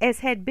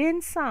as had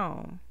been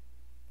sown.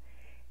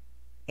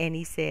 And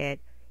he said,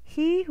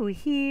 He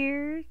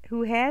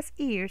who has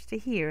ears to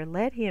hear,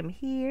 let him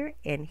hear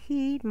and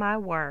heed my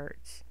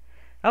words.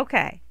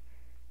 Okay,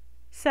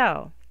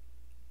 so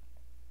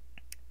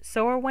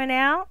sower went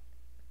out,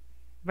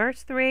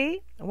 verse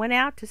 3, went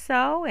out to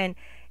sow,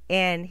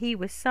 and he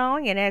was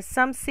sowing, and as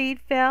some seed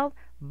fell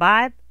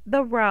by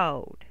the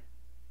road,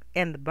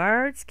 and the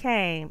birds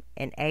came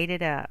and ate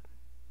it up.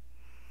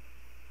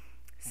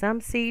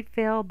 Some seed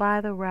fell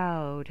by the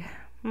road.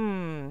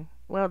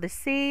 Well, the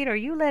seed, are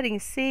you letting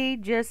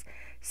seed just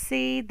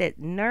seed that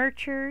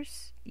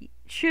nurtures,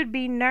 should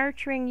be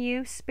nurturing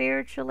you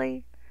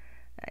spiritually?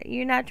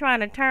 You're not trying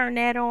to turn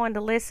that on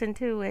to listen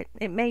to it.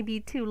 It may be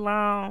too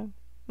long.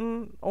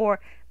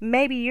 Or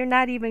maybe you're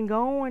not even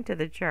going to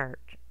the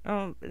church.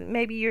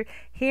 Maybe you're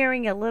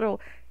hearing a little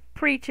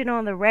preaching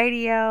on the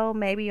radio,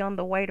 maybe on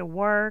the way to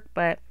work,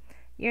 but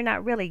you're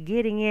not really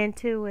getting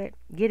into it,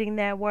 getting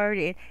that word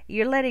in.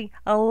 You're letting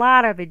a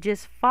lot of it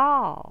just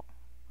fall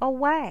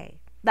away.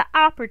 The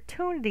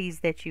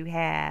opportunities that you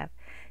have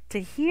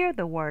to hear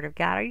the word of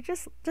God, are you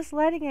just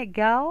letting it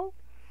go?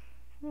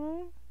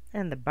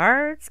 And the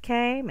birds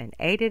came and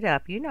ate it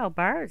up.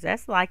 Birds,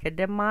 that's like a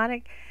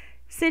demonic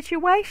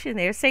situation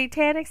there,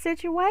 satanic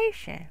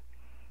situation.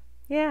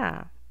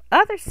 Yeah.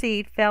 Other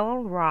seed fell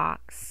on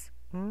rocks.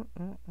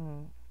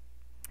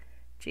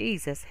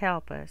 Jesus,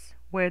 help us.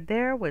 where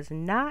there was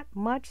not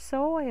much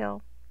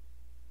soil.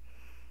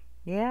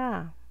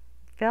 Yeah,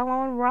 fell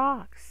on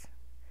rocks.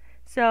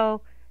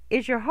 So,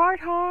 is your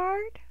heart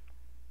hard?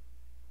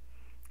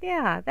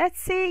 Yeah, that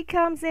seed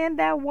comes in,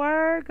 that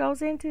word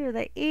goes into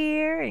the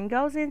ear and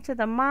goes into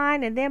the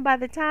mind, and then by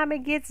the time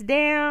it gets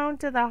down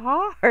to the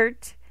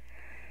heart,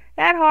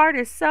 that heart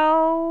is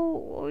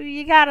so,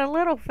 you got a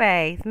little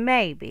faith,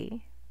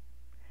 maybe,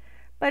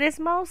 but it's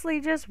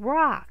mostly just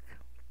rock.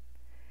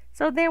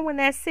 So then when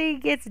that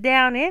seed gets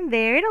down in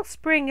there, it'll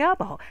spring up.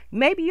 Oh,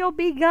 maybe you'll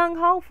be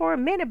gung-ho for a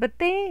minute, but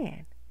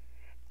then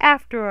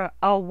after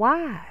a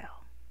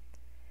while,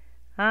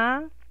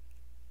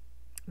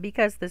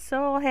 because the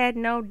soil had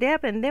no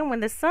depth, and then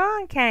when the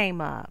sun came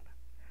up,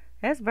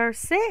 that's verse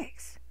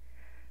 6.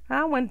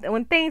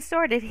 When things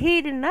started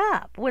heating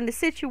up, when the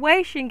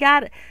situation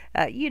got,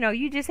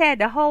 you just had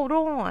to hold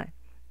on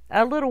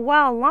a little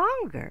while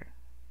longer.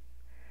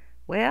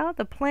 Well,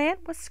 the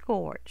plant was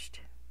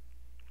scorched.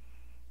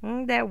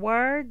 That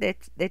word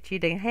that you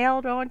done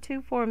held on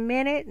to for a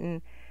minute,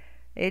 and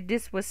it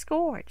just was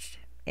scorched.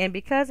 And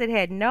because it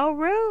had no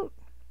root,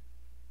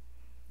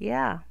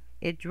 yeah,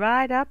 it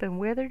dried up and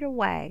withered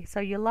away. So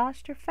you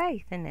lost your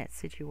faith in that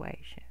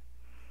situation.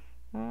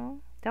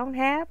 Don't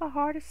have a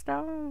heart of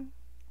stone.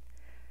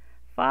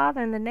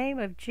 Father, in the name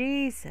of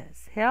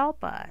Jesus,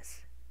 help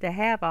us to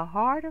have a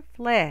heart of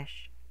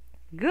flesh,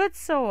 good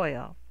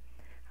soil.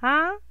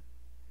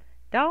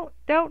 Don't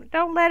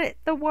let it,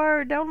 the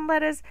word, don't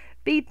let us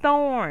be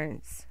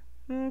thorns,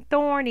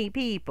 thorny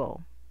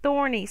people,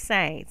 thorny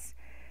saints.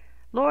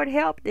 Lord,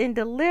 help and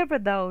deliver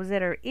those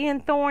that are in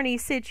thorny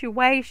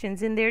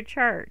situations in their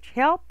church.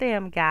 Help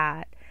them,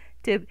 God,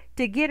 to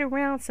get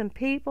around some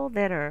people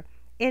that are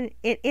in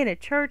a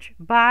church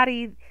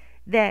body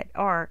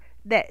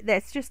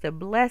that's just a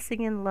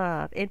blessing and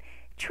love, and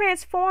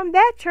transform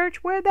that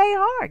church where they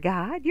are,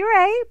 God. You're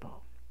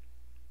able.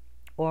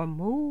 Or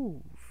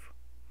move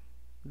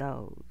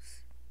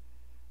those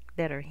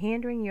that are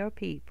hindering your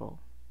people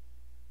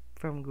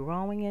from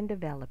growing and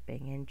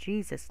developing. In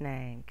Jesus'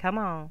 name. Come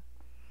on.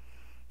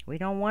 We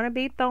don't want to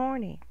be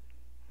thorny.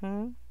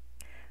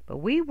 But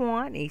we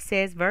want, he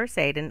says, verse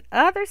 8, and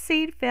other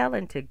seed fell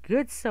into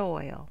good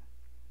soil.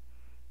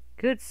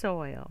 Good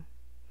soil.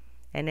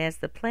 And as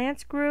the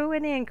plants grew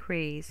and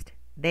increased,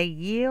 they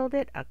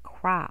yielded a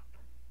crop.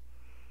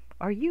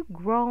 Are you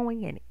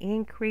growing and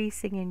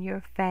increasing in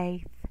your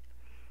faith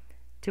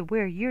to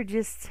where you're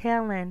just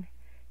telling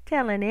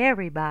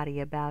everybody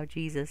about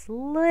Jesus,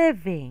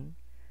 living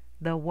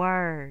the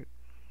word?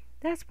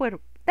 That's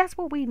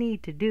what we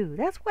need to do.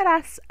 That's what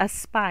I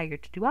aspire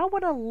to do. I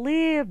want to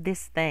live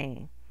this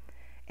thing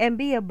and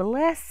be a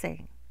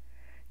blessing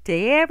to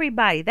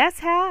everybody. That's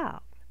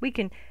how we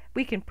can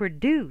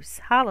produce.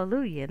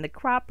 Hallelujah. And the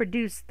crop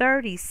produced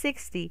 30,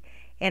 60,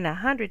 and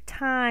 100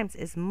 times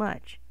as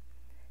much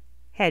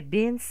had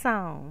been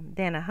sown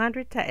than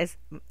 100 times,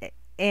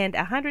 and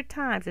 100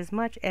 times as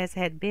much as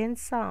had been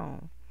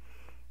sown.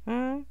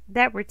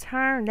 That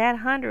return, that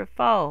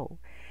 100-fold.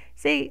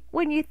 See,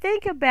 when you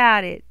think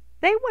about it,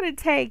 they would have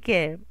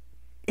taken,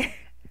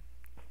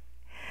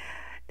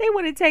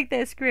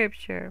 that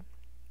scripture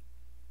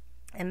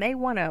and they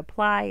want to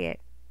apply it.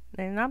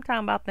 And I'm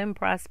talking about them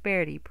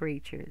prosperity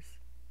preachers.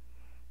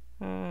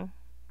 They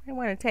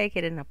want to take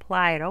it and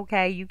apply it.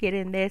 Okay, you get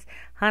in this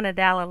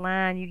 $100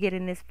 line, you get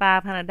in this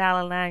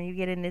 $500 line, you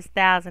get in this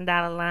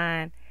 $1,000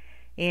 line,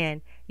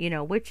 and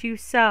what you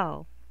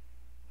sow.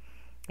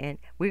 And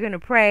we're gonna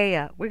pray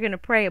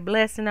a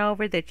blessing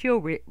over that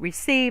you'll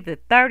receive the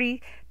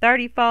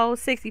 30-fold,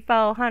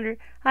 60-fold,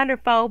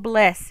 100-fold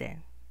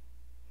blessing.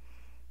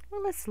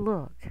 Well, let's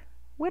look.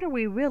 What are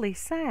we really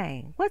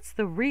saying? What's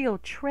the real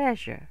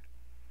treasure,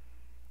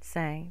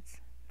 saints?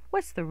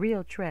 What's the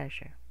real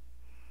treasure?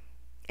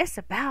 It's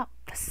about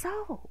the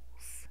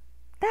souls.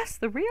 That's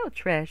the real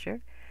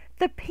treasure.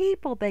 The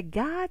people that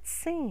God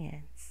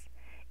sends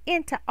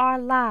into our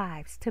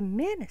lives to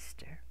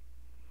minister.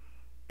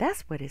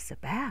 That's what it's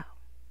about.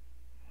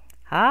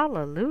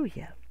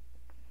 Hallelujah.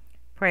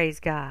 Praise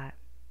God.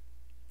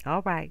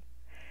 All right.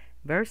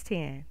 Verse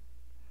 10.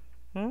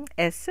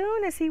 As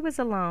soon as he was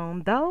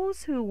alone,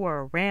 those who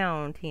were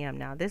around him.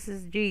 Now, this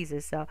is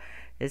Jesus. So,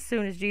 as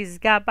soon as Jesus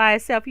got by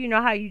himself, you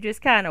know how you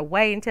just kind of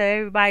wait until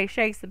everybody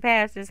shakes the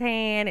pastor's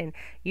hand and,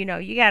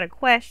 you got a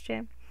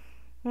question.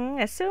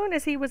 As soon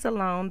as he was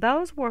alone,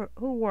 those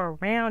who were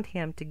around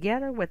him,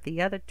 together with the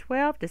other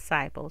 12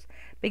 disciples,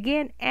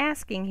 began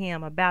asking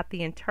him about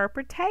the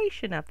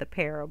interpretation of the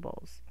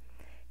parables.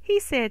 He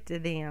said to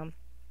them,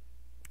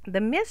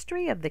 "The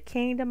mystery of the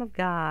kingdom of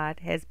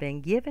God has been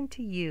given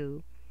to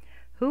you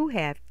who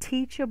have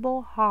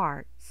teachable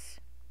hearts.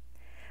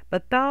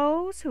 But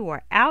those who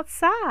are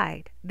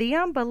outside, the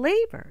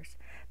unbelievers,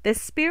 the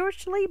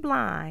spiritually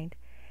blind,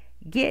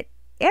 get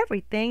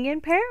everything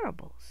in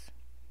parables.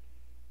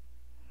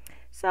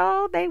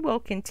 So they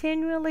will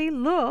continually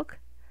look,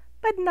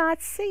 but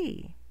not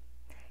see.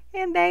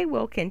 And they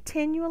will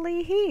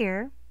continually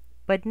hear,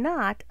 but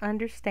not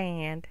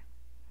understand.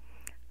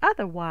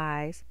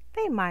 Otherwise,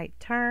 they might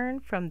turn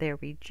from their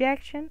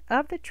rejection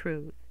of the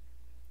truth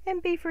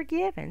and be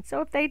forgiven.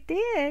 So if they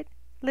did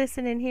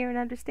listen and hear and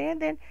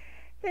understand,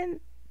 then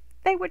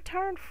they would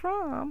turn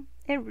from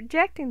and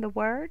rejecting the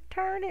word,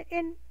 turn it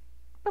and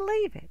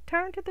believe it.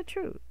 Turn to the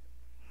truth.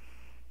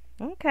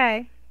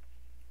 Okay.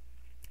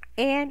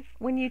 And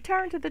when you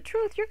turn to the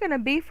truth, you're going to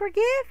be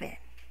forgiven.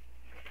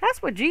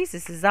 That's what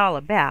Jesus is all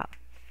about.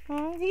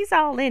 He's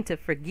all into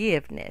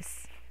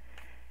forgiveness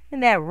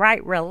and that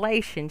right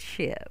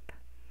relationship.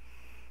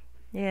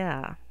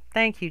 Yeah.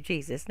 Thank you,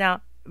 Jesus.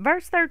 Now,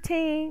 verse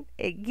 13,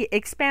 it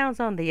expounds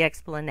on the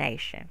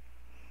explanation.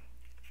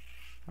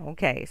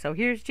 Okay, so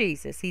here's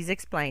Jesus. He's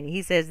explaining.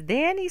 He says,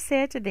 "Then he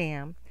said to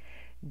them,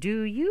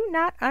 'Do you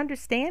not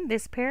understand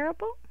this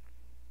parable?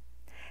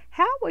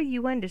 How will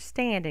you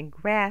understand and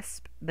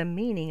grasp the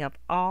meaning of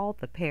all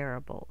the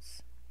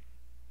parables?'"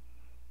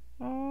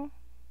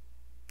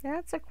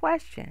 That's a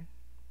question.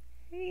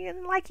 He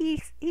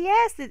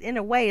asked it in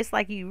a way, it's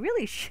like you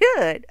really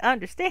should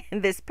understand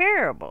this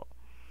parable.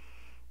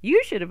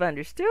 You should have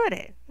understood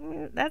it.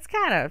 That's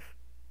kind of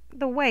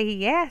the way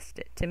he asked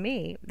it to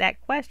me,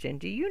 that question.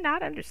 Do you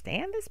not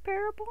understand this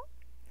parable?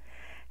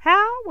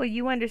 How will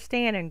you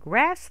understand and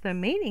grasp the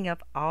meaning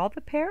of all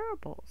the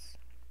parables?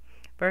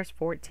 Verse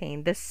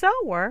 14, the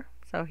sower,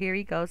 so here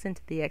he goes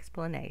into the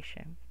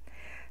explanation.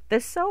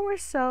 The sower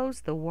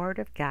sows the word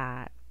of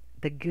God,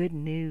 the good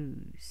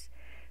news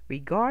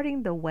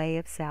regarding the way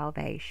of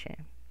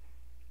salvation.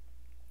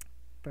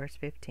 Verse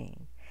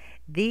 15,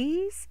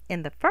 these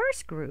in the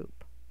first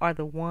group are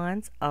the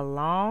ones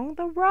along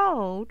the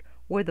road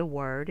where the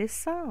word is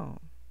sown.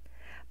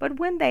 But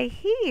when they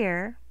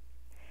hear,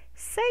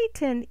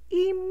 Satan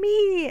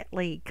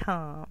immediately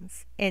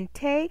comes and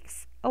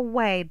takes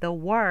away the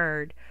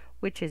word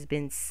which has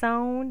been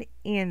sown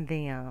in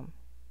them.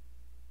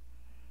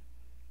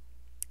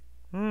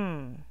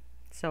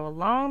 So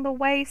along the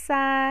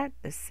wayside,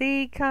 the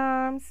seed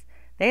comes.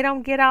 They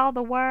don't get all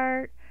the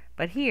word.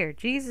 But here,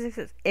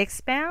 Jesus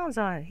expounds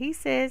on it. He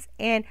says,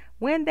 and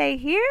when they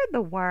hear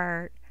the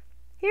word,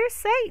 here's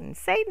Satan.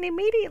 Satan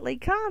immediately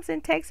comes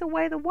and takes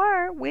away the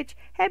word which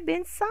had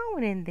been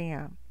sown in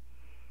them.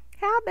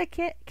 How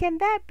can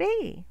that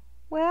be?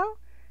 Well,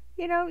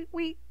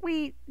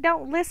 we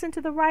don't listen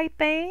to the right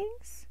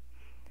things.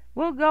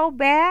 We'll go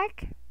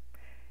back.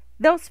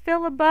 Those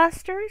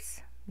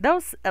filibusters,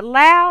 those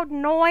loud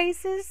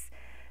noises,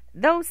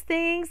 those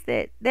things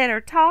that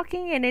are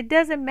talking and it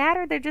doesn't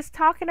matter. They're just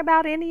talking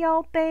about any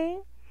old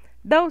thing.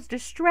 Those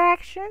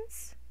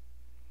distractions,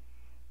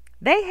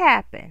 they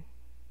happen.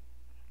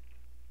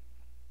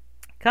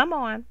 Come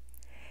on.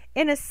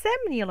 In a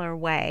similar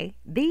way,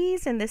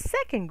 these in the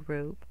second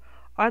group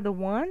are the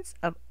ones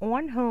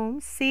on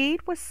whom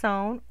seed was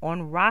sown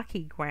on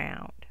rocky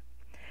ground.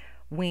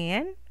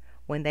 When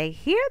they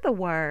hear the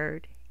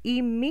word,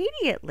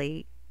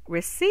 immediately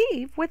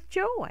receive with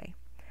joy,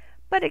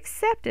 but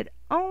accept it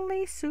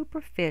only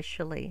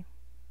superficially.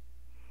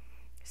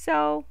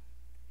 So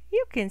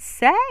you can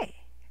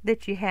say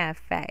that you have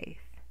faith.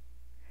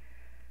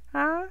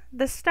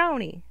 The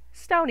stony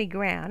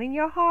ground in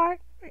your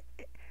heart,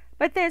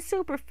 but then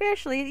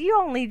superficially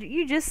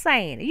you just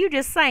saying it. You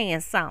just saying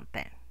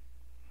something.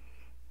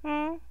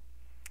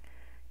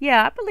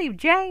 Yeah, I believe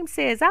James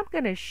says, I'm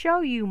going to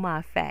show you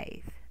my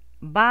faith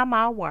by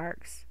my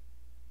works.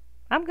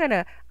 I'm going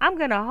to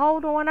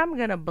hold on. I'm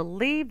going to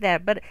believe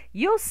that. But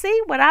you'll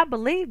see what I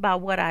believe by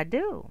what I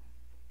do.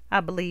 I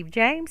believe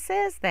James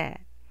says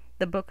that.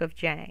 The book of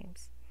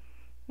James.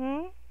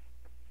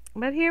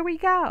 But here we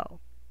go.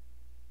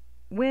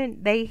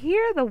 When they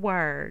hear the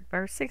word,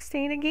 verse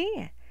 16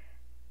 again,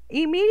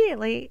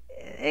 immediately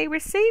they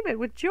receive it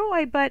with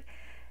joy, but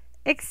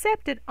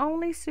accept it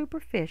only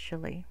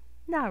superficially.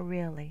 Not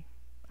really.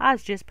 I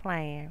was just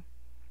playing.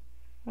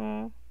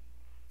 All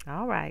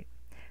right.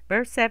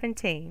 Verse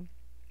 17.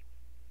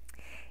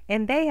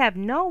 And they have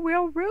no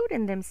real root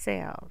in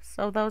themselves.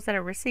 So those that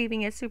are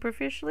receiving it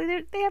superficially,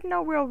 they have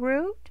no real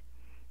root.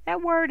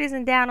 That word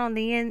isn't down on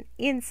the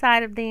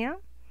inside of them.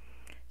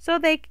 So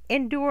they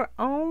endure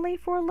only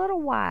for a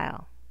little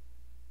while.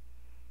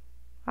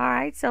 All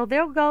right, so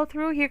they'll go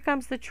through, here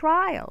comes the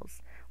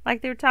trials.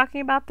 Like they were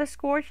talking about the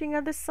scorching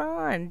of the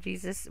sun.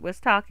 Jesus was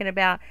talking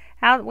about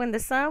how when the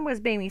sun was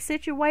beaming,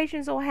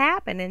 situations will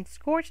happen and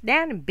scorch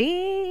down and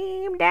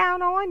beam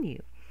down on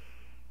you.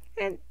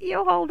 And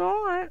you'll hold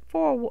on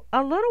for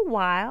a little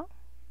while.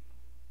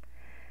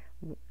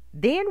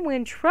 Then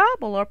when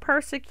trouble or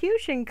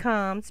persecution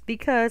comes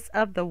because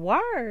of the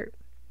word,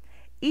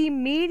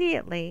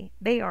 immediately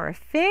they are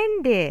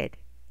offended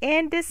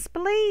and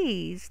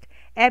displeased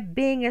at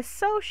being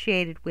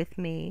associated with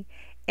me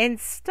and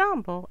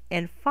stumble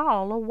and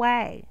fall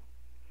away.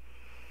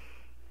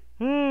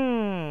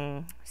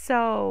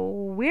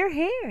 So we're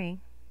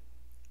hearing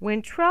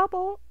when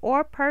trouble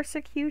or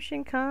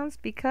persecution comes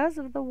because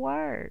of the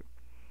word.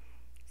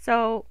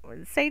 So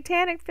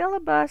satanic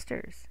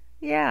filibusters,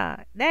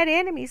 yeah, that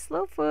enemy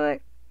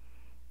Slewfoot,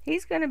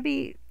 he's going to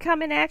be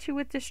coming at you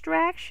with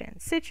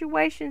distractions,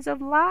 situations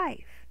of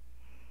life.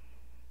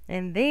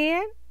 And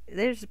then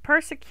there's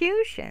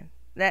persecution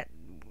that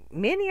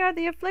many are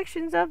the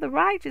afflictions of the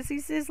righteous. He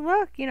says,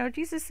 look,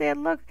 Jesus said,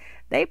 look,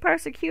 they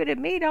persecuted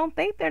me. Don't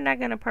think they're not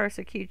going to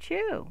persecute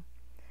you.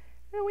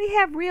 And we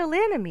have real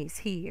enemies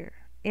here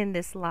in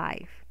this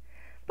life.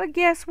 But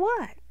guess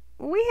what?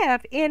 We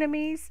have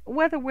enemies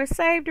whether we're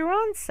saved or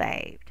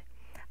unsaved.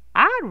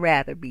 I'd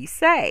rather be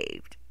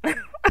saved.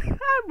 I'd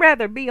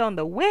rather be on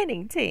the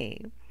winning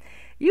team.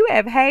 You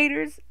have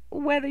haters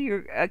whether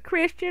you're a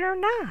Christian or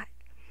not.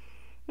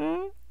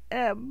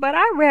 But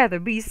I'd rather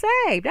be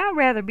saved. I'd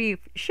rather be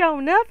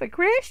shown up a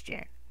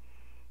Christian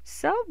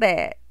so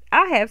that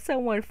I have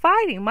someone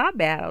fighting my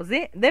battles.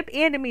 The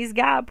enemies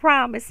God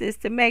promises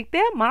to make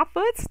them my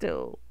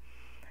footstool.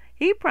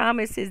 He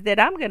promises that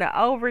I'm going to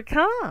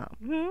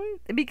overcome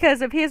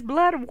because of his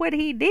blood, of what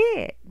he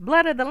did,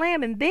 blood of the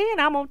Lamb, and then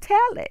I'm going to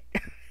tell it.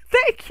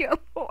 Thank you,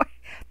 Lord.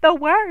 The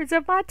words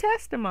of my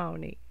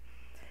testimony.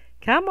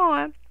 Come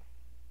on.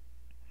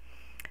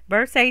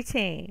 Verse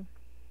 18.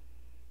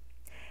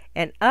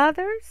 And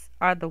others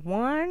are the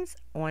ones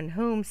on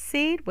whom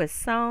seed was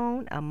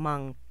sown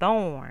among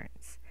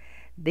thorns.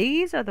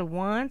 These are the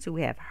ones who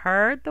have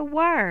heard the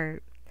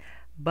word,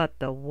 but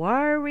the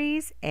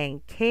worries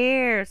and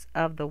cares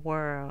of the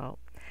world,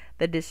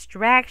 the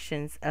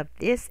distractions of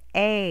this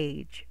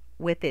age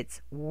with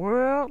its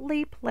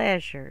worldly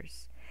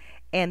pleasures,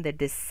 and the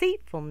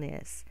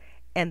deceitfulness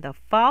and the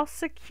false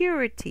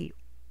security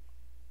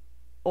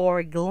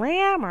or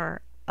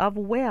glamour of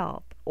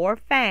wealth or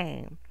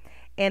fame,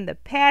 and the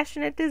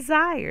passionate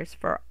desires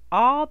for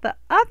all the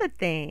other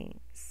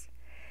things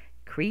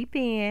creep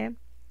in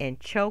and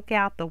choke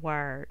out the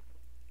word,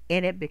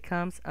 and it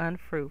becomes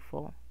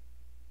unfruitful.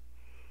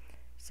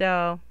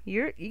 So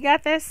you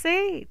got that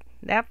seed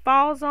that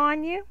falls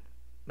on you,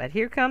 but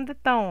here come the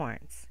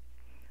thorns.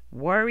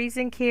 Worries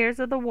and cares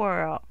of the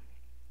world.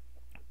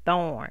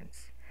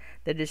 Thorns.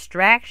 The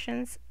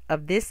distractions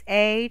of this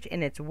age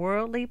and its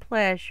worldly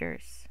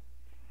pleasures,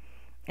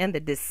 and the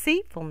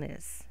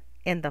deceitfulness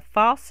and the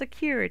false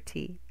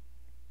security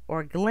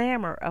or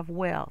glamour of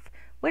wealth.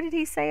 What did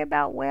he say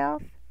about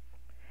wealth?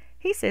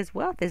 He says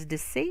wealth is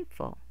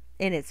deceitful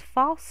and it's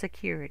false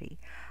security.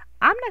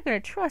 I'm not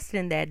going to trust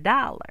in that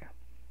dollar.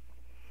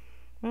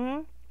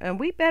 And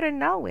we better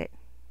know it.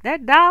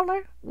 That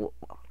dollar,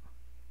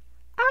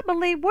 I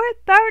believe we're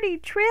 $30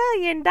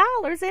 trillion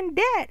in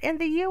debt in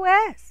the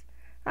U.S.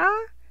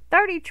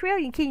 30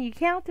 trillion. Can you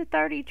count to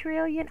 30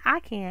 trillion?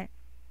 I can't.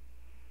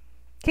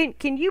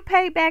 Can you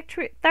pay back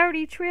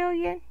 30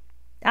 trillion?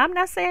 I'm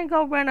not saying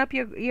go run up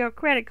your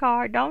credit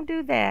card. Don't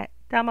do that.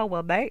 Tell me,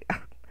 well,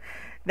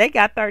 they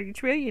got 30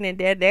 trillion in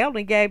debt. They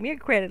only gave me a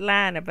credit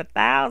line of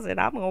 1,000.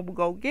 I'm gonna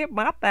go get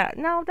my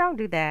 1,000. No, don't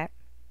do that.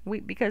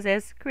 Because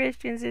as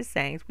Christians, as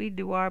saints, we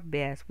do our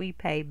best. We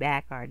pay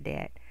back our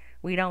debt.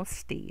 We don't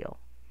steal.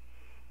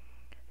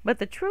 But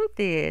the truth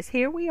is,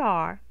 here we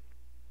are.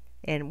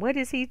 And what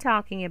is he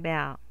talking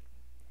about?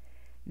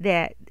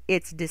 That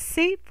it's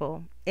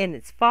deceitful and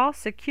it's false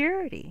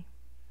security.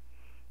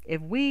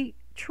 If we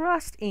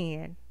trust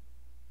in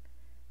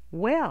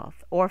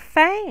wealth or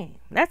fame,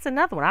 that's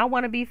another one. I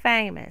want to be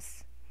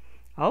famous.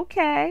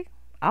 Okay,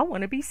 I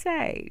want to be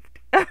saved.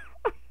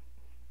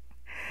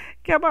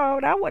 Come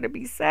on, I want to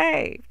be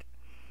saved.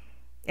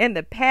 And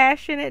the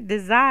passionate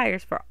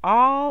desires for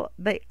all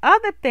the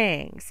other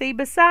things. See,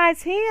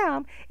 besides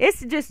him,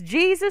 it's just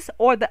Jesus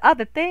or the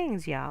other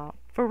things, y'all.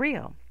 For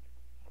real.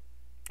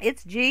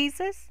 It's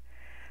Jesus,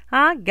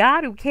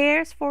 God who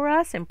cares for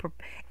us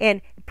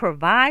and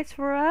provides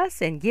for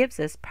us and gives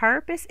us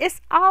purpose.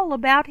 It's all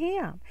about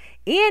him.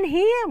 In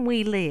him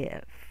we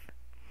live.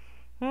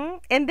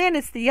 And then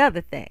it's the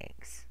other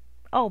things.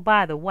 Oh,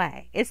 by the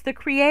way, it's the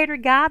Creator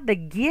God, the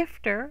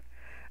gifter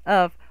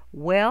of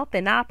wealth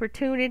and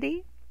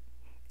opportunity.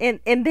 And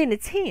then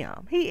it's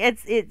him.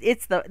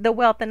 It's the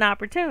wealth and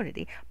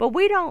opportunity. But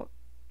we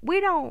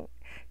don't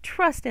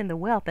trust in the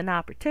wealth and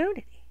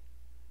opportunity.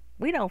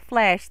 We don't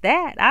flash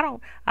that. I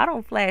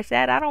don't flash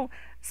that. I don't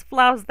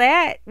flouse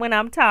that when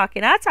I'm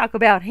talking. I talk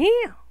about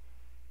him.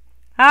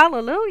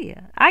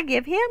 Hallelujah. I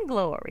give him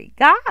glory.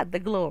 God the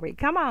glory.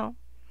 Come on.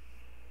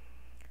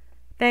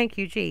 Thank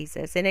you,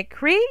 Jesus. And it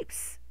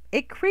creeps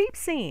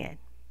in.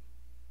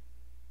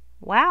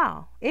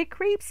 Wow. It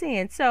creeps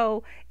in.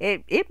 So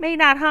it may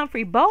not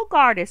Humphrey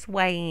Bogart its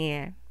way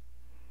in,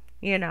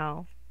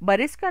 but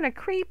it's going to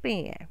creep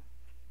in.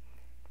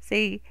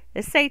 See,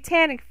 the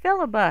satanic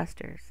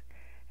filibusters,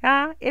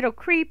 it'll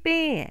creep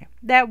in.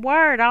 That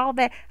word, all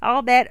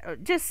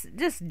that, just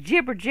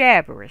jibber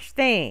jabberish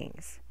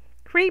things,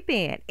 creep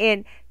in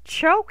and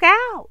choke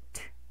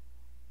out.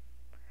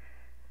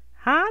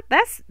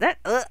 That's that.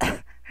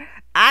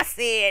 I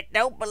said,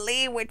 don't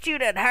believe what you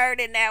done heard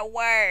in that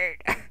word.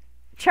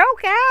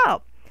 Choke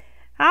out.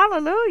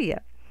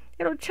 Hallelujah.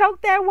 It'll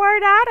choke that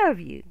word out of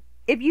you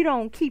if you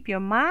don't keep your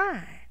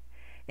mind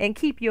and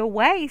keep your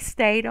way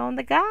stayed on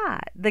the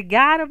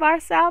God of our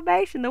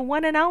salvation, the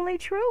one and only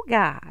true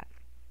God.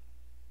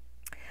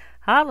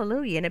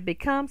 Hallelujah. And it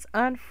becomes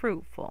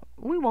unfruitful.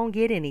 We won't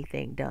get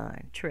anything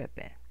done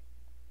tripping.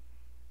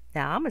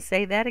 Now, I'm going to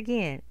say that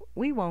again.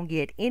 We won't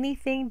get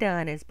anything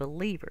done as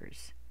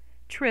believers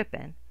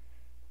tripping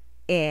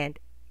and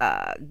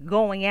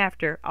going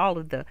after all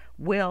of the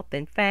wealth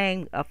and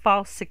fame, a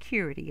false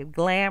security of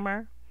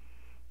glamour.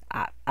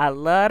 I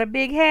love the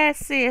big hat,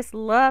 sis.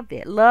 Loved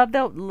it. Love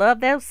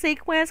those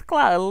sequins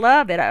clothes.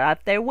 Love it.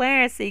 If they're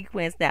wearing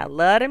sequins now.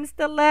 Love them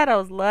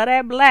stilettos. Love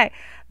that black.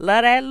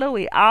 Love that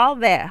Louis. All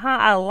that. Huh?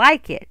 I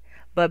like it.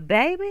 But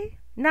baby,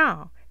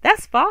 no.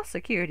 That's false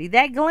security.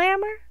 That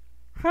glamour,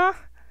 huh?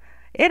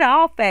 It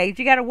all fades.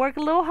 You got to work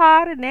a little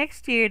harder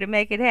next year to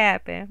make it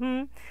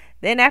happen.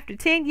 Then after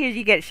 10 years,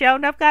 you get sure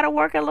enough got to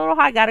work a little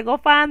hard. Got to go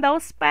find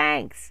those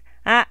Spanx.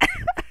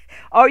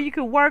 Or you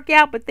could work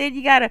out, but then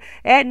you got to,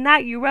 at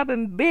night, you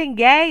rubbing being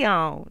gay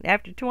on.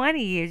 After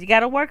 20 years, you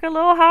got to work a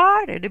little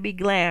harder to be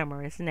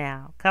glamorous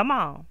now. Come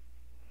on.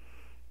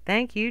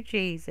 Thank you,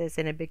 Jesus.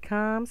 And it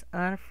becomes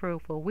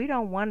unfruitful. We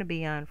don't want to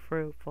be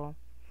unfruitful.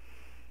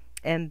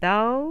 And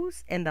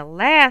those in the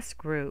last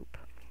group,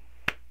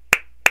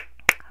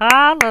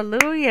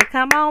 hallelujah.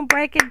 Come on,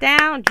 break it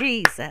down,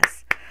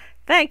 Jesus.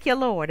 Thank you,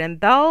 Lord.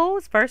 And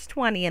those, verse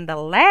 20, in the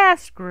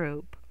last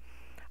group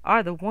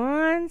are the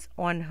ones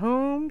on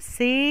whom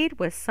seed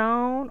was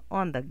sown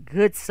on the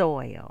good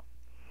soil.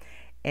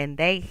 And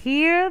they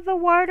hear the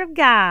word of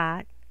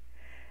God,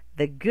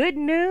 the good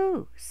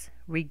news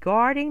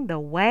regarding the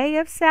way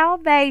of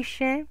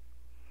salvation,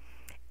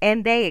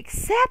 and they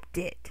accept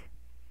it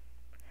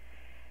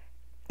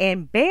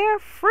and bear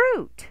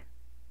fruit.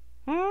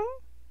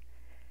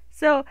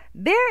 So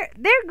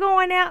they're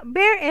going out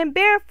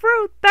bear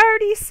fruit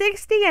 30,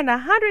 60, and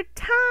 100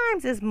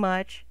 times as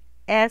much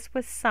as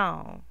was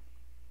sown.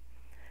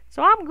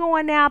 So I'm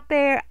going out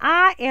there.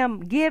 I am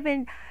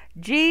giving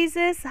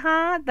Jesus,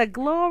 the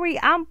glory.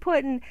 I'm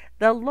putting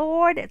the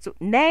Lord's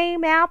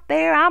name out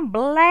there. I'm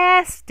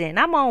blasting.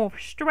 I'm on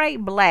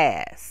straight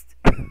blast.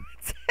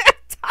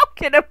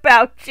 Talking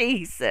about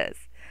Jesus.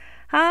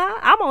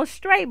 I'm on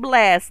straight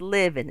blast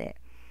living it.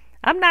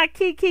 I'm not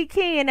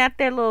keying at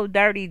their little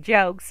dirty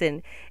jokes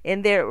and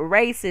their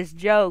racist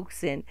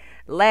jokes and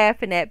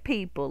laughing at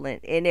people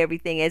and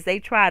everything as they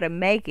try to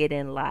make it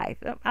in life.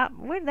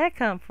 Where did that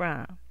come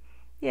from?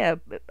 Yeah,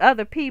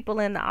 other people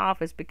in the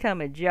office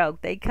become a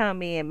joke. They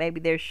come in, maybe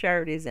their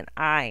shirt isn't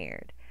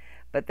ironed,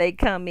 but they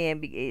come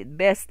in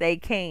best they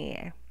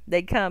can.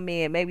 They come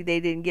in, maybe they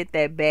didn't get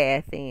that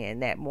bath in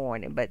that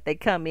morning, but they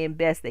come in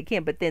best they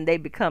can, but then they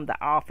become the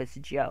office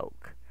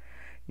joke.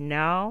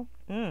 No,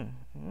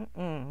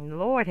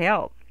 Lord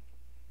help.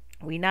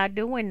 We not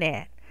doing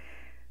that.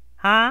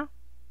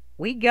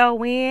 We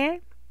go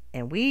in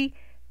and we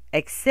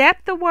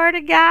accept the word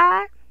of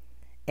God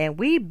and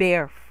we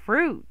bear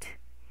fruit.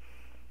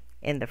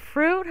 And the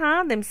fruit,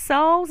 them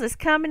souls is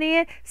coming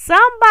in.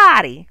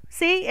 Somebody,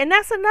 see, and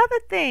that's another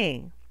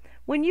thing.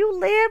 When you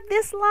live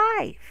this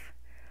life,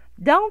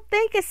 don't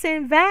think it's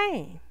in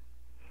vain.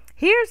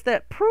 Here's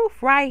the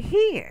proof right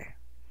here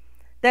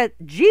that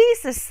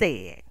Jesus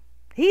said.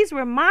 He's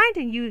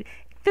reminding you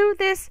through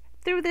this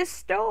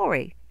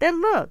story that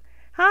look,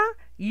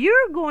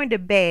 you're going to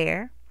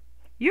bear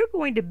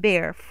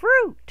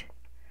fruit.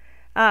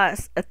 30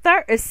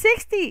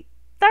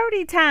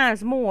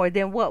 times more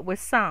than what was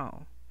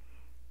sown.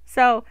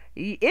 So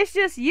it's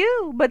just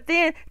you, but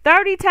then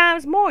 30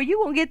 times more.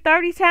 You're going to get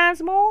 30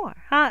 times more.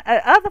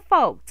 Other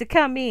folk to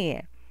come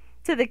in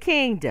to the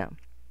kingdom.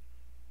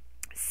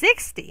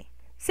 60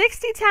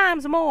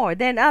 times more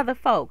than other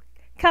folk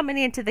coming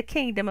into the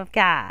kingdom of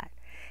God.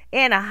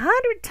 And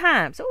 100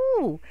 times.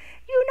 Ooh,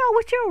 you know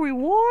what your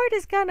reward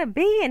is going to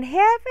be in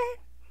heaven?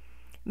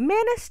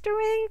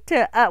 Ministering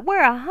to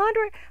where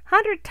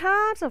 100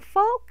 times of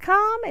folk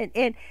come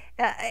and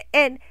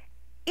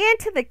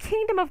into the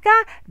kingdom of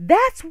God.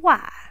 That's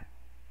why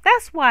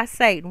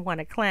Satan want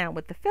to clown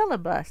with the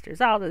filibusters,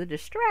 all of the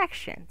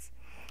distractions.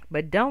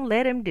 But don't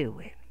let him do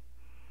it.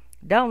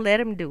 Don't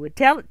let him do it.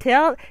 Tell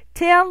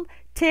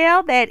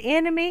that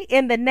enemy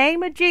in the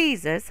name of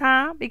Jesus,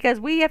 because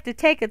we have to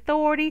take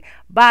authority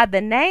by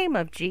the name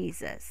of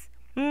Jesus.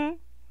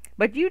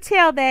 But you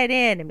tell that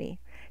enemy,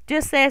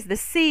 just as the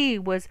sea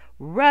was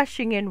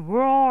rushing and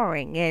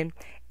roaring,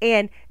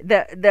 and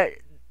the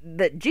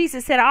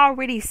Jesus had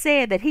already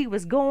said that he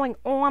was going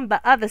on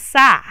the other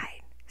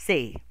side.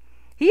 See,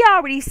 he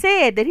already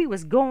said that he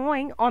was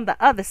going on the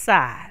other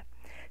side.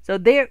 So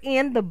they're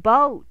in the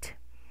boat,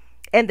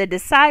 and the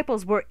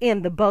disciples were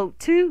in the boat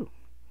too,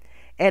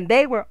 and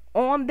they were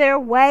on their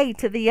way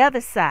to the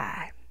other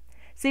side.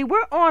 See,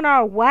 we're on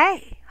our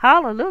way,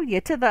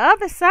 hallelujah, to the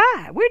other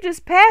side. We're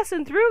just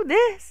passing through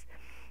this.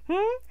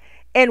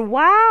 And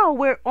while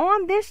we're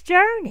on this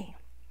journey,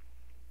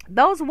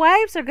 those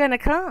waves are going to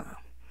come.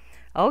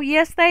 Oh,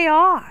 yes, they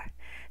are.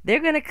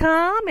 They're going to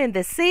come, and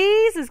the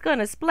seas is going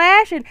to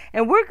splash, and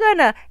we're going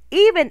to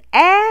even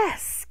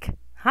ask,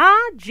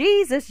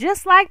 Jesus,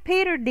 just like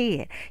Peter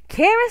did,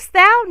 carest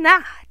thou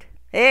not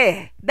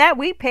that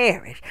we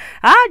perish?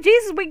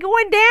 Jesus, we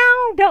going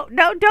down.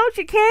 Don't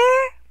you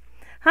care?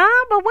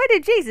 But what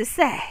did Jesus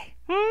say?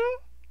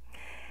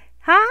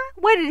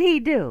 What did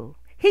he do?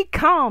 He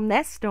calmed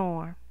that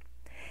storm,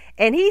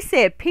 and he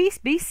said, peace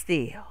be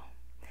still.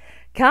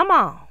 Come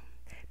on.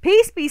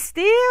 Peace be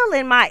still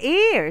in my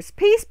ears.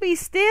 Peace be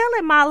still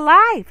in my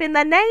life in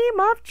the name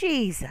of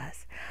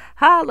Jesus.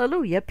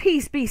 Hallelujah.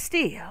 Peace be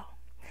still.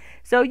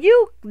 So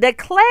you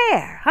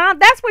declare,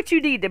 That's what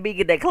you need to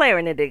be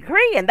declaring and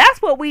decreeing.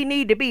 That's what we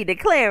need to be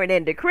declaring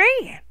and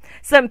decreeing.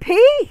 Some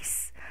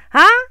peace,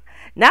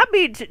 Not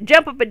be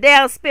jump up and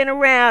down, spin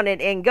around,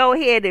 and go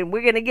ahead and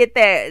we're gonna get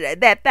that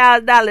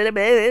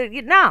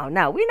 $1,000.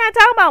 No, we're not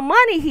talking about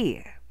money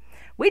here.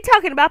 We're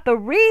talking about the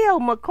real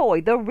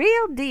McCoy, the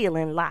real deal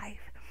in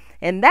life,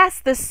 and that's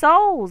the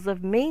souls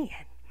of men.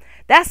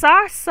 That's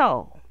our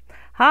soul.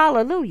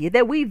 Hallelujah,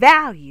 that we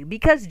value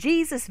because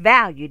Jesus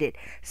valued it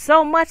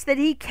so much that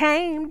he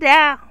came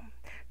down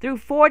through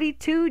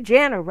 42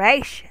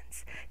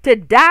 generations to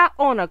die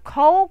on a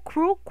cold,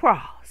 cruel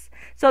cross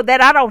so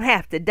that I don't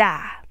have to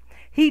die.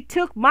 He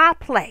took my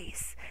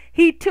place.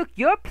 He took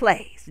your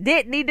place.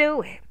 Didn't he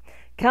do it?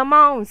 Come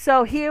on.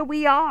 So here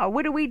we are.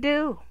 What do?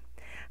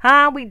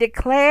 We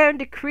declare and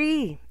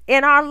decree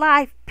in our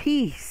life,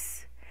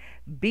 peace.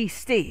 Be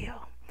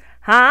still.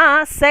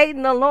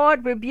 Satan, the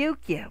Lord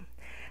rebuke you.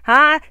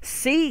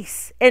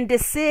 Cease and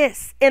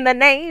desist in the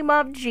name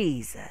of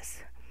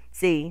Jesus.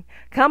 See,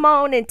 come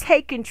on and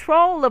take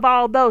control of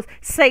all those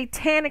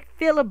satanic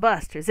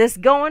filibusters that's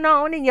going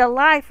on in your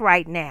life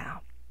right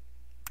now.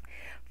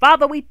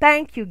 Father, we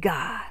thank you,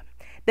 God,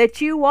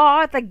 that you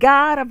are the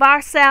God of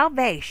our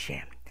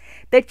salvation,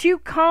 that you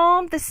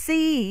calm the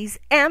seas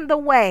and the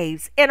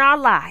waves in our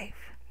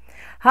life.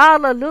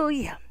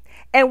 Hallelujah.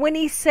 And when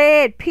he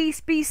said,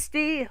 peace be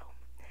still,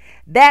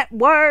 that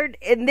word,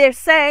 and they're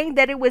saying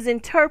that it was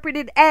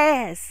interpreted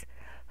as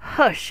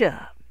hush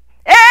up.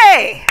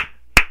 Hey!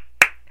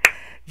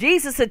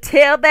 Jesus would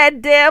tell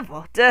that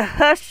devil to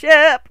hush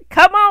up.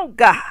 Come on,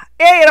 God.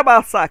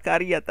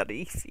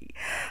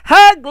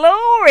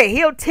 Glory.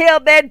 He'll tell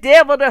that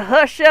devil to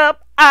hush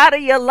up out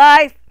of your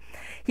life.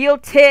 He'll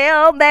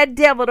tell that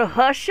devil to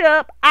hush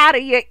up out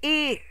of your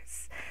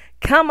ears.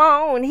 Come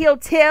on. He'll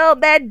tell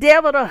that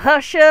devil to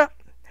hush up.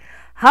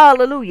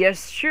 Hallelujah.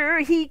 Sure,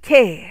 he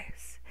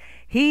cares.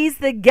 He's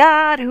the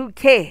God who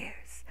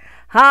cares.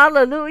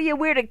 Hallelujah.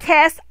 We're to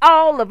cast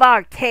all of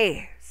our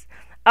cares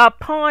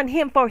upon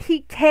him, for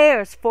he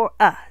cares for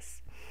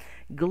us.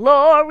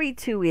 Glory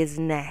to his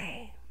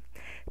name.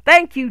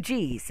 Thank you,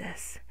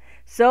 Jesus.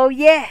 So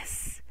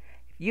yes,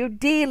 you're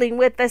dealing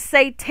with the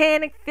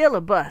satanic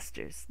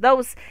filibusters,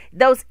 those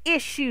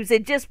issues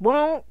that just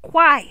won't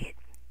quiet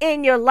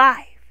in your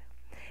life.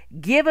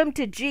 Give them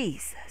to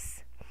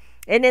Jesus.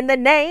 And in the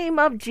name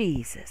of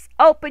Jesus,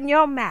 open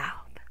your mouth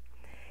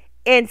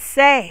and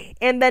say,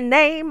 in the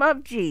name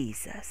of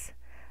Jesus,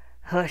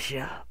 hush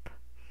up.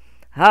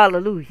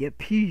 Hallelujah.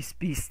 Peace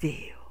be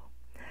still.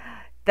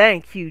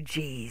 Thank you,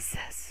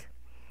 Jesus.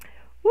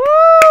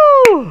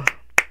 Woo!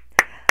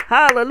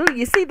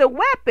 Hallelujah. See, the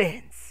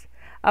weapons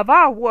of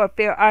our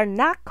warfare are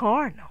not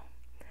carnal.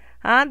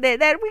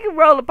 That we can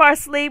roll up our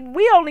sleeve.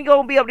 We only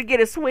going to be able to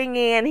get a swing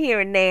in here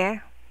and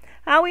there.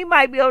 We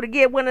might be able to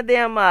get one of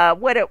them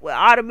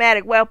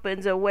automatic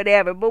weapons or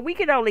whatever, but we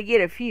can only get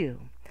a few.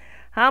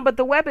 But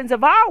the weapons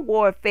of our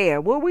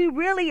warfare, where we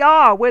really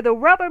are, where the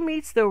rubber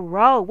meets the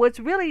road, what's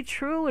really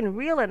true and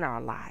real in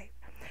our life,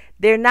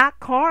 they're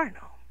not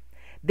carnal.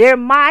 They're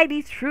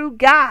mighty through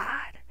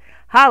God.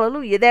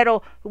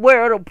 Hallelujah.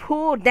 Where it'll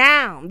pull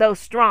down those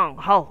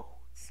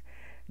strongholds.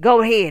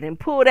 Go ahead and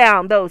pull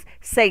down those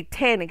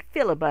satanic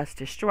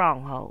filibuster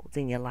strongholds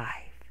in your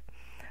life.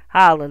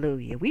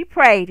 Hallelujah. We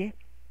prayed it.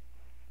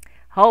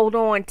 Hold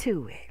on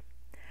to it.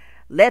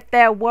 Let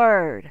that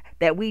word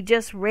that we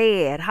just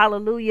read,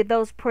 hallelujah,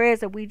 those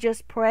prayers that we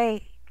just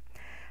prayed,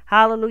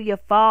 hallelujah,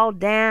 fall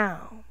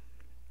down.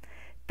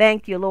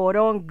 Thank you, Lord,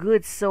 on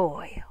good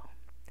soil.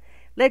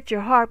 Let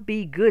your heart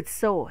be good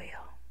soil.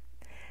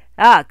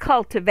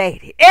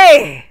 Cultivate it.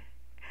 Hey!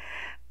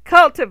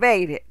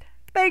 Cultivate it.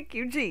 Thank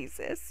you,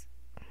 Jesus.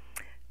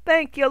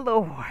 Thank you,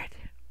 Lord.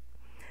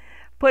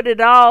 Put it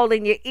all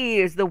in your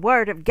ears, the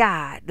word of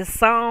God, the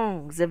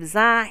songs of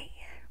Zion.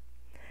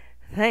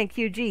 Thank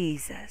you,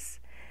 Jesus.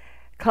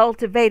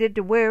 Cultivate it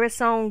to where it's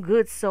on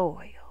good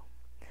soil.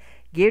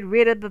 Get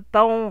rid of the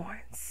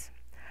thorns.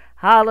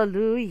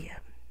 Hallelujah.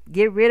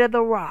 Get rid of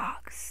the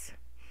rocks.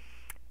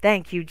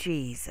 Thank you,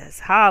 Jesus.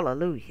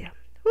 Hallelujah.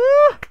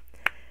 Woo!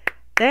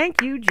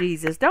 Thank you,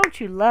 Jesus. Don't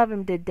you love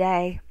him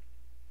today?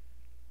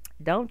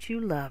 Don't you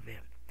love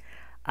him?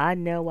 I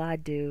know I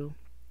do.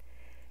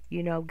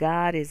 You know,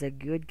 God is a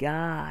good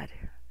God.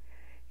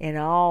 And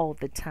all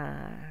the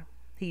time,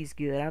 he's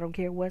good. I don't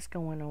care what's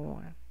going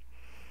on.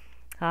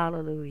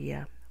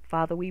 Hallelujah.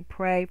 Father, we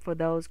pray for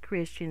those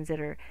Christians that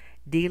are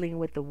dealing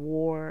with the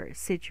war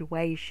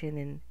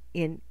situation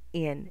in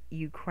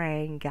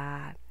Ukraine,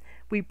 God.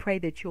 We pray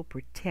that you'll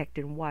protect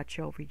and watch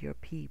over your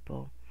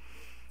people.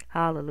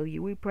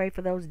 Hallelujah. We pray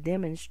for those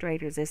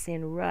demonstrators that's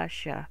in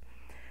Russia,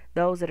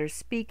 those that are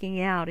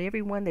speaking out,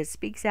 everyone that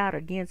speaks out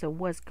against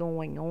what's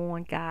going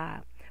on,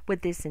 God,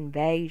 with this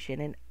invasion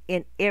and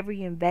in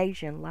every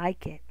invasion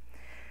like it.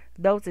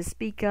 Those that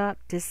speak up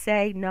to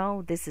say,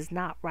 no, this is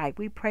not right.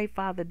 We pray,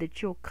 Father,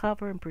 that you'll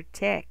cover and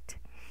protect.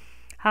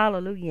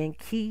 Hallelujah. And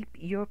keep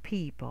your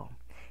people.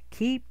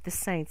 Keep the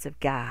saints of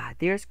God.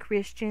 There's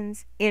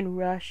Christians in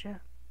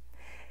Russia.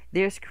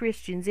 There's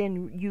Christians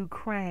in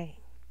Ukraine.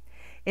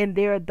 And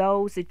there are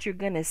those that you're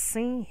going to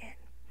send.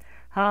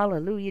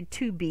 Hallelujah.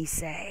 To be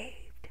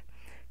saved.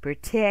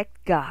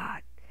 Protect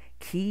God.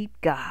 Keep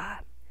God.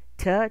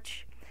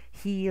 Touch,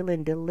 heal,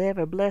 and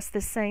deliver. Bless the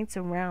saints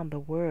around the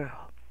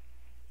world.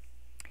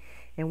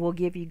 And we'll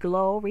give you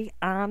glory,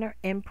 honor,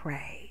 and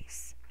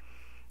praise.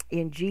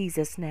 In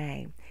Jesus'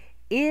 name.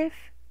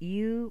 If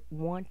you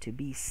want to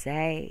be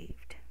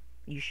saved,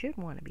 you should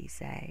want to be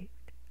saved.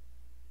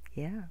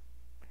 Yeah.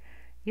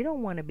 You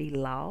don't want to be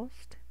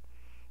lost.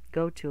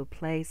 Go to a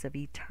place of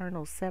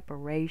eternal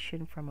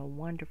separation from a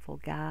wonderful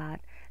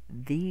God,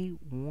 the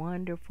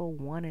wonderful,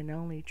 one and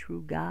only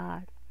true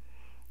God.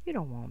 You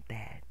don't want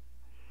that.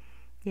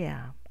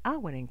 Yeah, I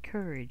would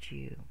encourage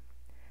you.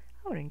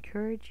 I would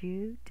encourage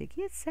you to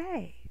get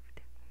saved.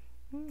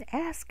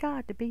 Ask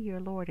God to be your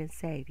Lord and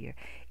Savior.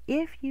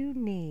 If you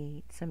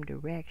need some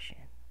direction,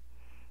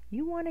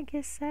 you want to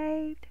get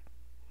saved,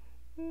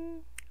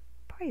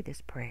 pray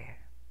this prayer.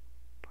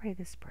 Pray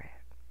this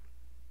prayer.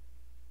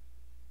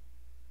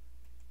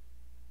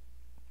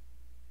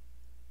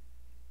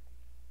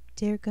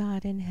 Dear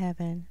God in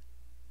heaven,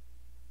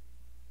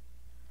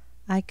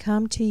 I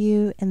come to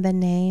you in the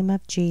name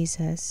of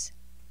Jesus.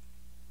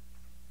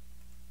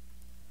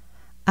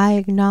 I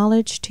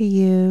acknowledge to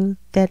you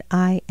that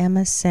I am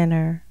a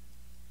sinner,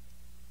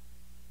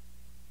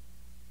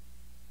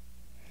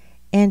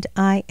 and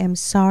I am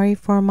sorry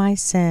for my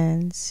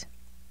sins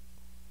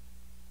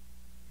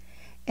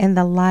and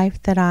the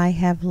life that I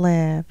have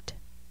lived.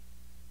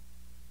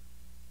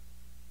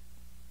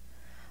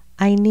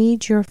 I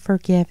need your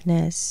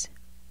forgiveness.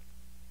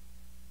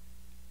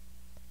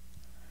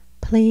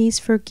 Please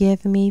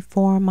forgive me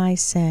for my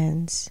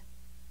sins.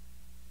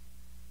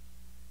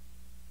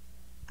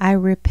 I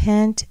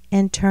repent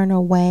and turn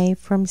away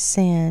from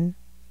sin,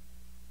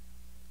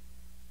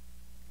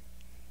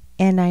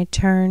 and I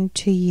turn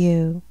to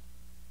you.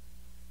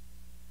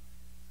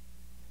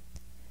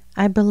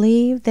 I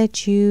believe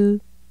that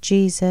you,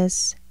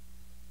 Jesus,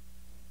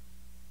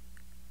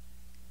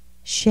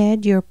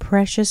 shed your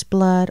precious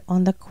blood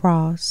on the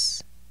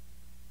cross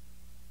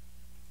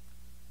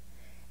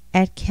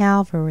at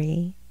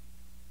Calvary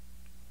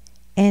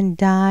and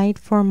died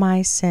for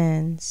my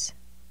sins.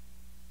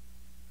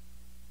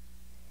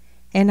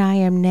 And I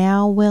am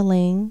now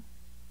willing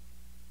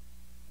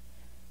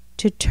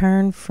to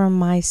turn from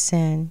my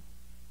sin.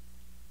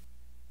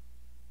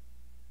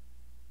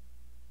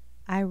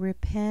 I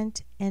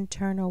repent and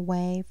turn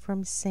away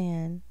from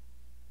sin,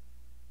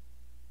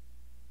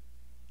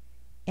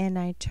 and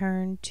I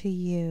turn to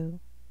you.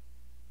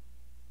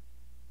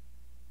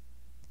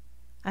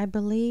 I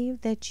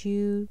believe that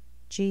you,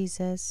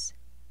 Jesus,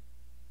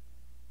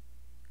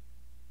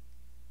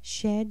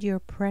 shed your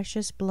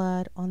precious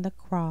blood on the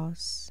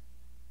cross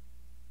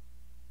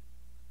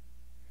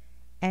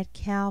at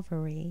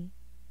Calvary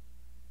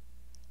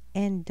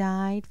and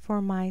died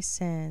for my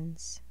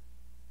sins.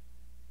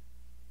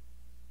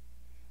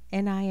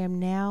 And I am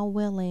now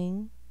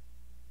willing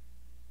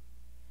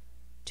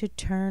to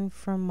turn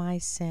from my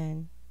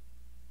sin.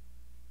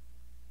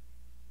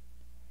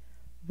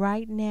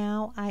 Right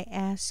now, I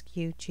ask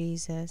you,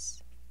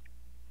 Jesus,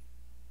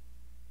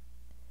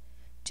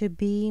 to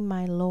be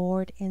my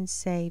Lord and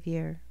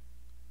Savior,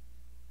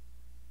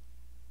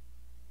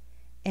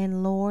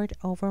 and Lord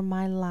over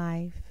my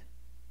life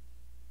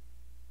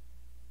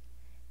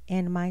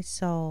and my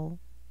soul.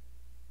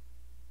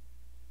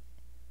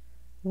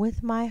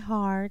 With my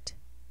heart,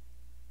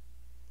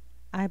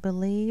 I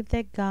believe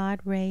that God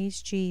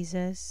raised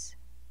Jesus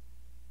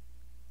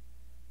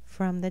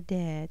from the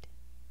dead.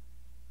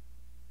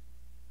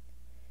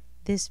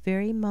 This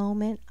very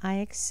moment, I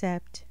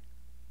accept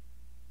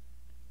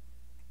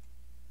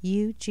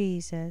you,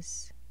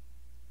 Jesus,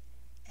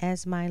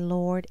 as my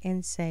Lord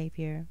and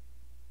Savior.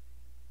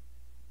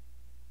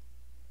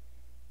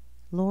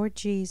 Lord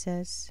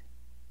Jesus,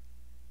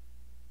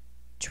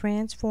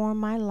 transform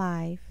my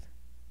life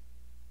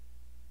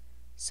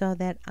so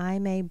that I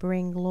may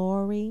bring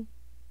glory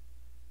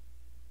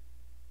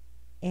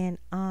and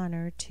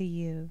honor to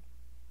you.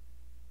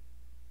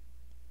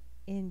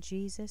 In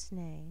Jesus'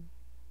 name.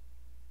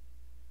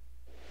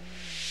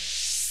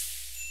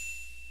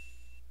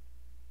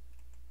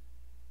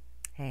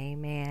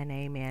 Amen,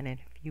 amen. And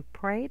if you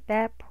prayed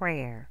that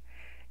prayer,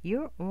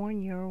 you're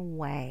on your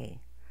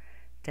way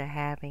to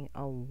having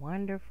a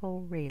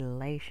wonderful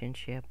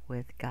relationship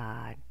with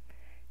God.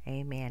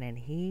 Amen. And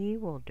He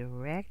will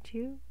direct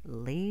you,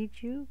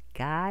 lead you,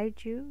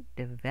 guide you,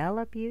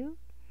 develop you.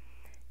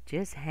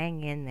 Just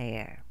hang in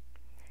there.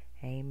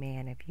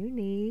 Amen. If you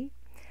need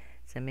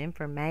some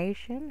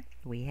information,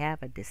 we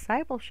have a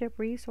discipleship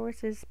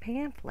resources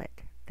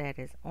pamphlet that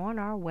is on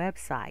our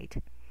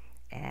website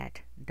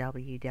at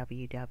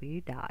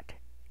www.lfhhm.org,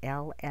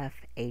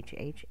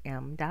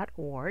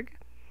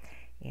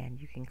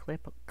 and you can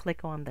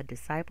click on the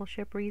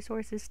discipleship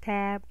resources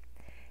tab,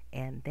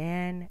 and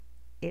then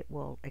it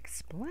will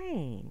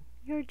explain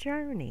your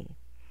journey.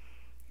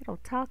 It'll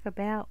talk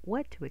about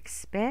what to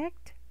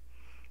expect.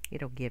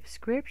 It'll give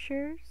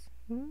scriptures,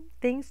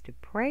 things to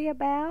pray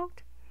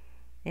about,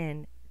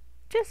 and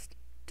just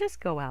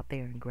go out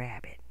there and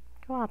grab it.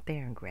 Go out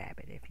there and grab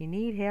it. If you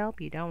need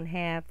help, you don't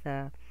have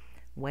the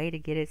way to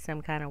get it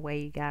some kind of way,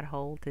 you got a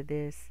hold to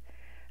this.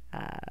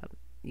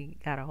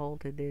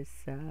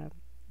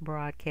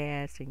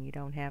 Broadcast, and you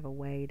don't have a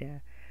way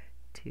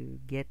to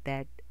get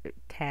that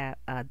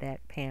that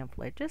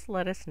pamphlet. Just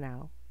let us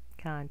know.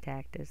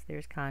 Contact us.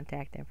 There's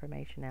contact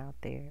information out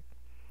there,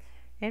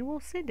 and we'll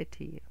send it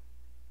to you.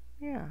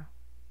 Yeah.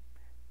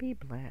 Be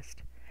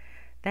blessed.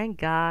 Thank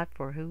God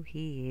for who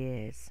He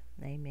is.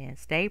 Amen.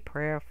 Stay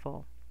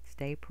prayerful.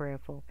 Stay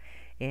prayerful.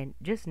 And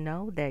just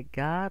know that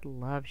God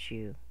loves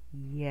you.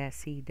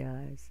 Yes, He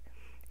does.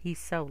 He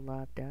so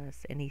loved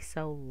us, and He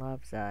so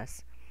loves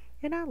us.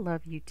 And I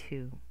love you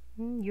too.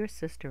 Your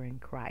sister in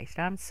Christ.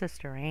 I'm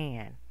Sister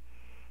Ann.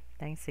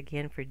 Thanks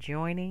again for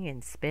joining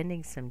and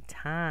spending some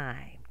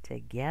time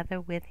together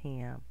with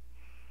Him.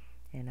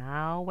 And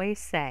I always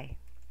say,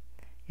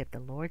 if the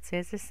Lord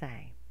says the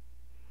same,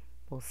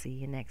 we'll see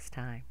you next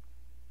time.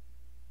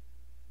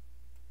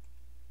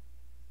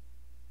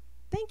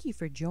 Thank you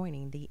for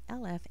joining the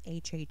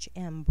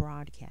LFHHM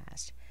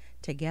broadcast,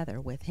 Together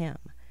with Him.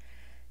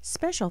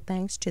 Special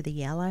thanks to the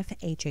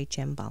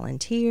LFHHM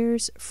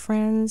volunteers,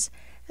 friends,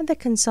 and the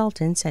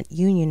consultants at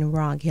Union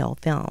Rog Hill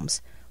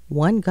Films.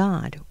 One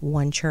God,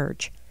 One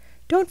Church.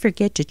 Don't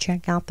forget to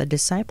check out the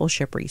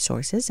discipleship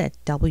resources at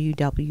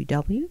www.lfhhm.org.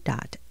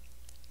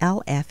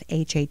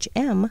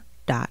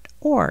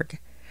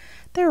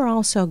 There are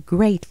also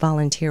great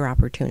volunteer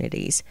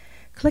opportunities.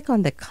 Click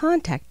on the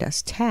Contact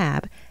Us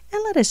tab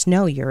and let us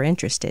know you're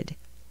interested.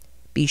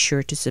 Be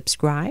sure to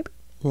subscribe,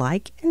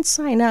 like, and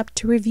sign up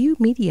to review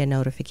media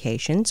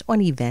notifications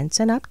on events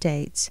and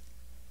updates.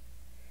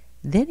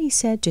 Then He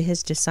said to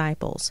His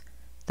disciples,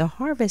 "The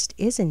harvest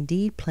is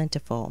indeed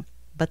plentiful,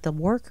 but the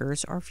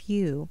workers are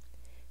few.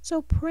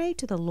 So pray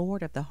to the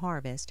Lord of the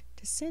harvest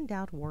to send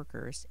out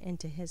workers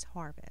into His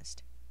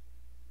harvest."